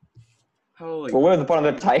 Well, we're at the bottom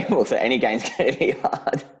of the table, so any game's going to be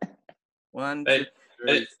hard. 1, 2,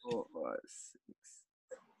 3, 4, 5, 6.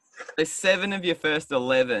 So 7 of your first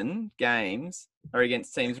 11 games are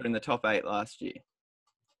against teams who were in the top 8 last year.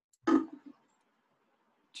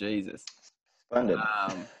 Jesus. Splendid.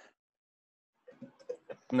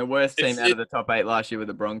 And the worst team out of the top 8 last year were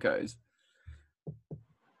the Broncos.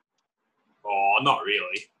 Oh, not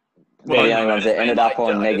really. They're the only ones that ended up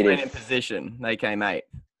on negative. In position, they came 8th.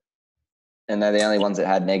 And they're the only ones that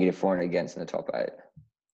had negative for and against in the top 8.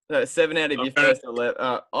 So 7 out of your first 11.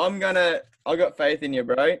 I got faith in you,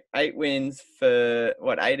 bro. 8 wins for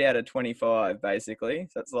 8 out of 25, basically.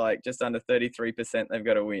 So it's like just under 33% they've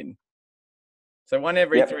got to win. So 1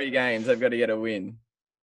 every 3 games they've got to get a win.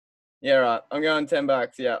 Yeah, right. I'm going $10.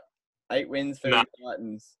 Yeah, 8 wins for the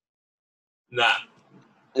Titans. Nah.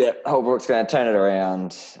 Yeah, Holbrook's going to turn it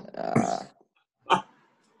around. I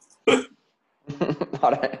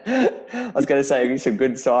was going to say some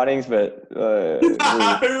good signings, but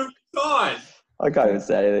I can't even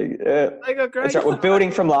say anything. They got great. That's right. We're building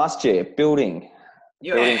from last year. Building.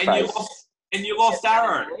 And you lost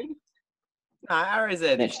Arrow. No, Arrow's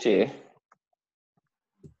there next year.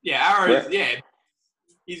 Yeah, Arrow's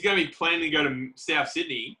He's going to be planning to go to South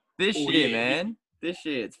Sydney this year, man. This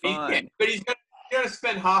year, it's fine. But he's going to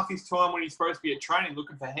spend half his time when he's supposed to be at training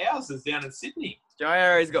looking for houses down in Sydney. Joe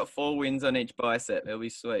Arrow's got 4 wins on each bicep. He'll be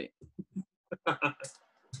sweet.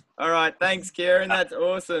 All right, thanks, Kieran. That's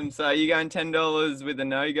awesome. So you going $10 with a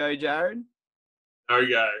no-go, Jared?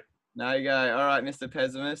 No-go. No-go. All right, Mr.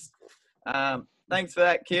 Pessimist. Thanks for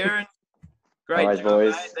that, Kieran. Great job,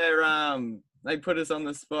 boys. Mate. They put us on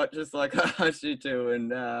the spot just like I asked you to,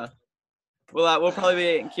 and we'll probably be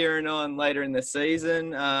getting Kieran on later in the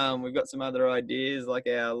season. We've got some other ideas like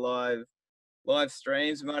our live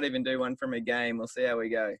streams. We might even do one from a game. We'll see how we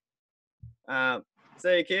go.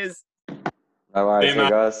 See you, kids. No worries,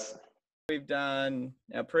 guys. We've done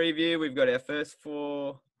our preview. We've got our first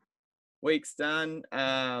 4 weeks done.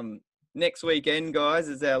 Next weekend, guys,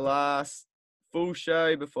 is our last full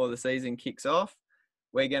show before the season kicks off.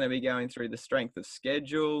 We're going to be going through the strength of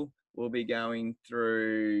schedule. We'll be going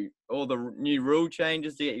through all the new rule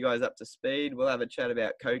changes to get you guys up to speed. We'll have a chat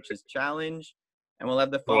about Coach's Challenge. And we'll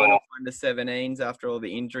have the final 1-17s after all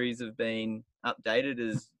the injuries have been updated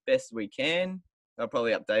as best we can. I'll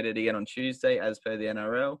probably update it again on Tuesday as per the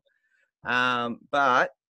NRL. But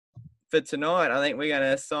for tonight, I think we're going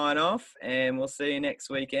to sign off and we'll see you next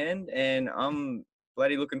weekend. And I'm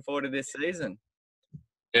bloody looking forward to this season.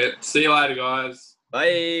 Yeah, see you later, guys.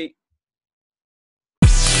 Bye.